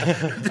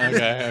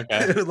 Okay.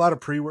 A lot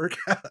of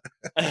pre-workout.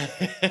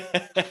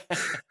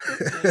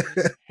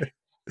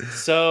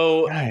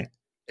 So, right.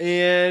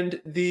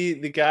 And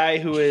the guy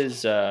who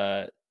is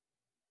so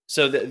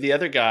the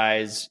other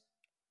guys,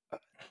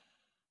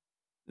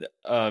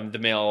 the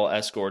male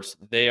escorts,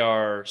 they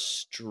are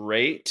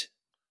straight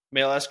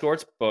male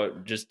escorts,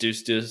 but just do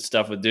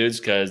stuff with dudes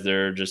because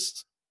they're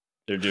just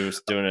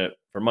doing it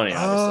for money,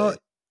 obviously.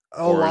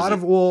 A lot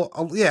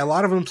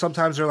of them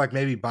sometimes they're like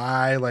maybe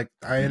bi. Like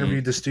I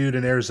interviewed this dude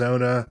in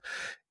Arizona,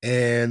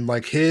 and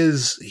like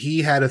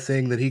he had a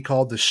thing that he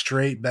called the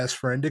straight best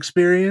friend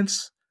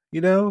experience,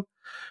 to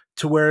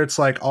where it's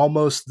like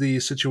almost the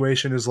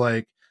situation is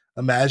like,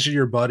 imagine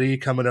your buddy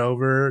coming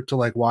over to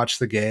like watch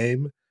the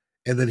game,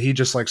 and then he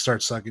just like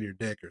starts sucking your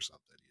dick or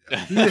something.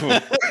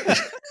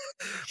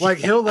 Like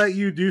he'll let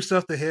you do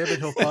stuff to him and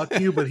he'll fuck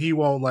you, but he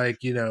won't like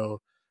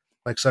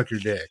suck your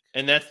dick.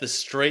 And that's the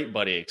straight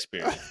buddy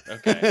experience.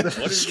 Okay.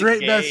 What is straight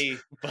the gay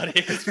buddy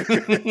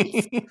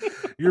experience?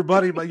 Your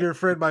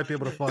friend might be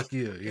able to fuck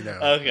you,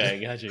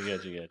 Okay, gotcha.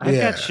 I've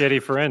got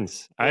shitty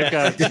friends. I've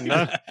got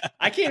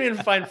I can't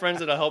even find friends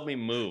that'll help me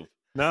move.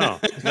 No.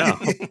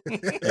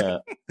 Yeah.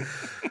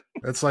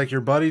 It's like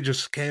your buddy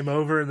just came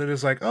over and then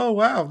it's like, oh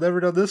wow, I've never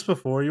done this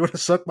before. You want to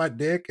suck my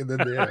dick? And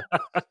then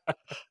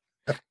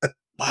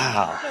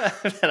Wow.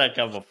 I've had a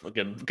couple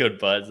fucking good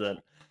buds then.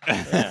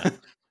 Yeah.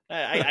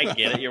 I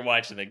get it. You're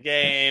watching the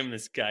game.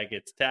 This guy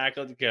gets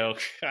tackled. You go,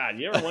 God,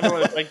 you ever wonder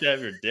what it's like to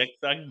have your dick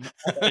sucked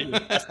by your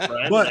best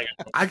friend? But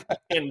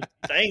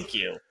thank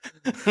you.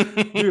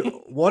 Dude,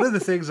 one of the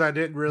things I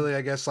didn't really,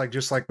 I guess, like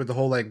just like with the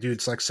whole like, dude,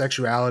 it's like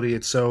sexuality.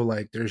 It's so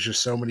like there's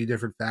just so many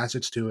different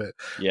facets to it.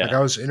 Yeah. Like I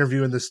was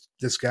interviewing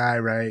this guy,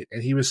 right,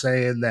 and he was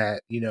saying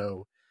that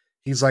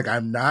he's like,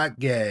 I'm not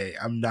gay.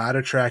 I'm not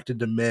attracted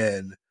to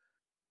men,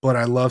 but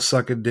I love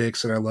sucking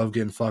dicks and I love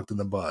getting fucked in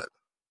the butt.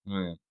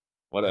 Mm.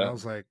 I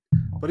was like,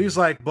 but he's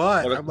like,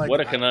 but I'm like,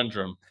 what a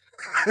conundrum.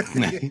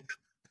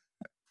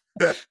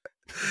 But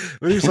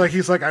he's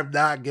like, I'm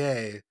not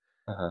gay,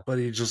 but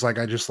he's just like,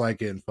 I just like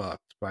getting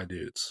fucked by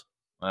dudes.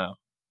 Wow.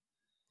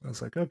 I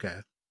was like, okay.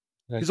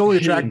 He's only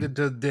attracted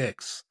to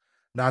dicks,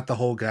 not the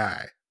whole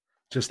guy.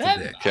 Just the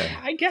dick. Okay.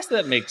 I guess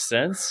that makes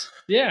sense.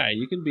 Yeah,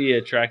 you can be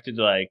attracted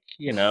to, like,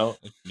 you know,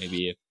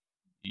 maybe if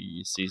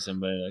you see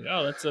somebody like,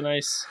 oh, that's a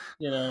nice,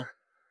 you know,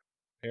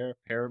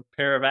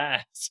 pair of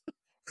ass.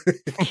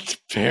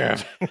 Fair.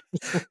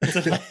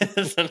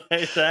 It's a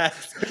nice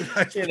ass,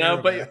 Nice you pair know.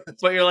 of But ass.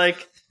 you're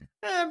like,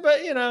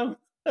 but you know,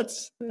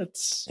 that's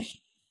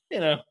you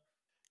know.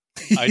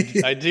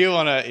 I do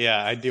want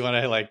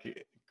to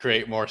like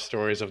create more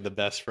stories of the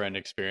best friend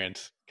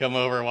experience. Come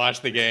over,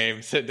 watch the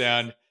game, sit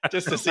down,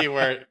 just to see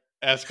where it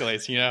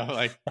escalates. You know,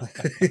 like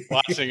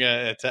watching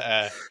a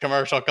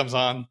commercial comes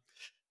on.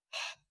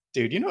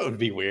 Dude, you know it would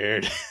be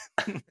weird.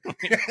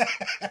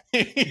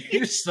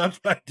 You suck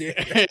my dick.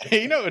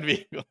 You know it would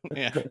be.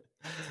 Yeah.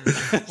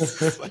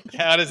 Like,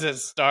 how does it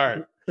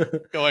start?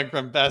 Going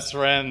from best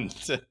friend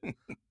to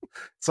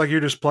It's like you're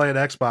just playing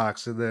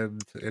Xbox, and then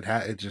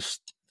it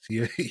just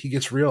he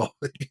gets real.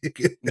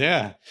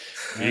 yeah.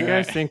 Do you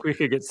guys think we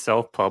could get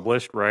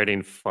self-published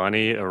writing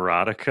funny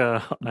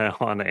erotica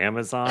on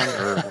Amazon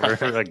or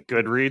wherever, like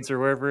Goodreads or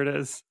wherever it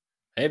is?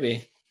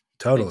 Maybe.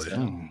 Totally.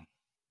 so.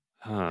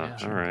 Huh,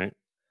 Yeah, all right.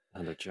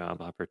 Another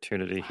job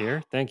opportunity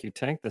here. Thank you,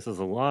 Tank. This is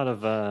a lot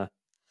of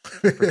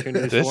This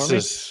opportunities for me.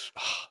 is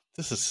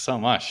so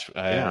much.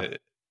 Yeah.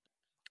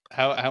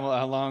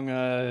 How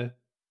long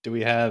do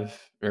we have,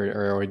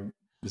 or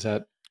is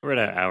that We're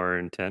at an hour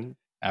and 10.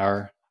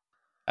 hour?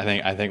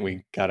 I think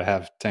we got to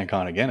have Tank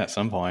on again at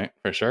some point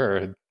for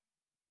sure.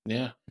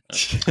 Yeah.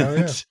 Oh,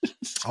 yeah.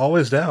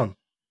 Always down.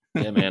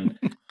 Yeah, man.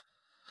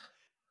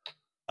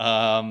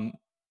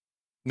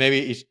 Maybe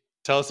you should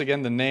tell us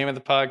again the name of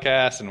the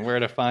podcast and where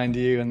to find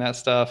you and that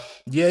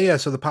stuff. Yeah.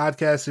 So the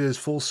podcast is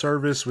Full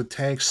Service with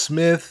Tank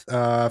Smith.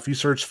 If you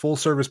search Full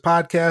Service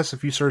Podcast,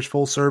 if you search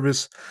Full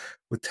Service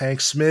with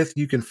Tank Smith,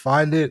 you can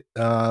find it.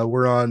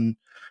 We're on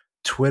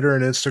Twitter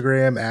and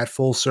Instagram at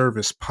Full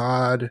Service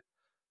Pod.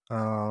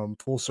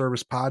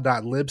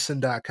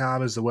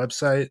 FullServicePod.libsyn.com is the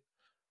website.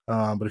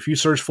 But if you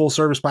search Full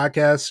Service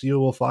Podcast, you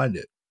will find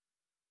it.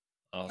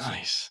 Awesome.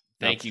 Nice.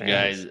 Thank you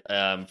guys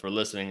for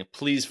listening.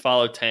 Please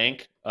follow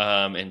Tank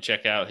and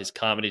check out his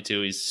comedy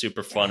too. He's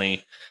super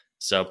funny.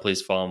 So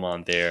please follow him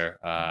on there.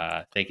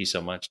 Thank you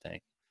so much,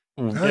 Tank.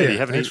 Oh, do yeah. you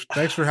have any-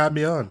 Thanks for having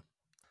me on.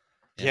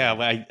 Yeah,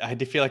 well, I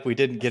do feel like we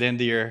didn't get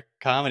into your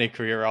comedy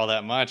career all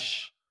that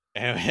much,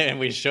 and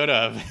we should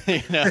have.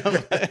 You know,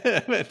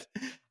 but,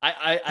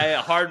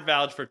 I hard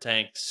vouch for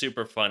Tank.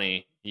 Super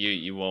funny.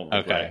 You won't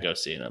regret Okay. go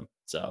seeing him.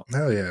 So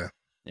Hell yeah.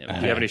 yeah,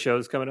 Do you have any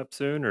shows coming up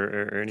soon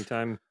or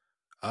anytime?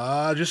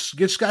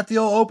 Just got the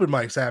old open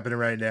mics happening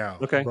right now.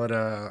 Okay. But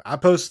I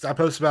post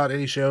about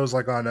any shows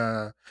like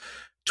on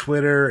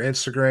Twitter,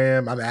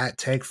 Instagram. I'm at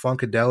Tank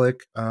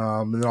Funkadelic.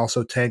 And then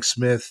also Tank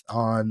Smith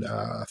on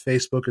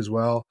Facebook as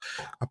well.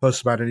 I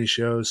post about any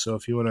shows. So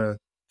if you want to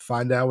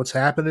find out what's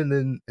happening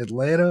in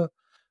Atlanta,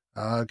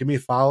 give me a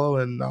follow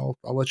and I'll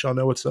let y'all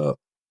know what's up.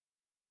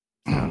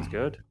 Sounds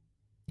good.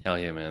 hell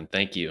yeah, man.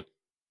 Thank you.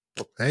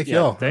 Thank Yeah,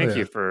 y'all. thank Oh,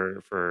 you yeah.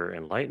 for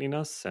enlightening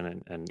us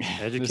and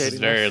educating this is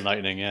very us.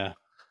 enlightening. Yeah.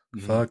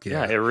 Fuck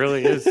Yeah, yeah. it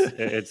really is.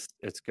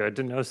 It's good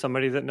to know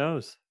somebody that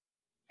knows.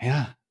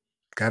 Yeah.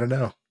 Gotta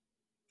know.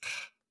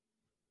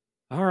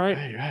 All right.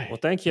 Right. Well,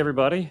 thank you,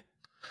 everybody.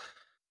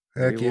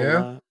 Heck We will,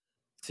 yeah.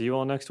 see you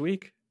all next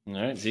week. All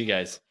right. See you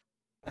guys.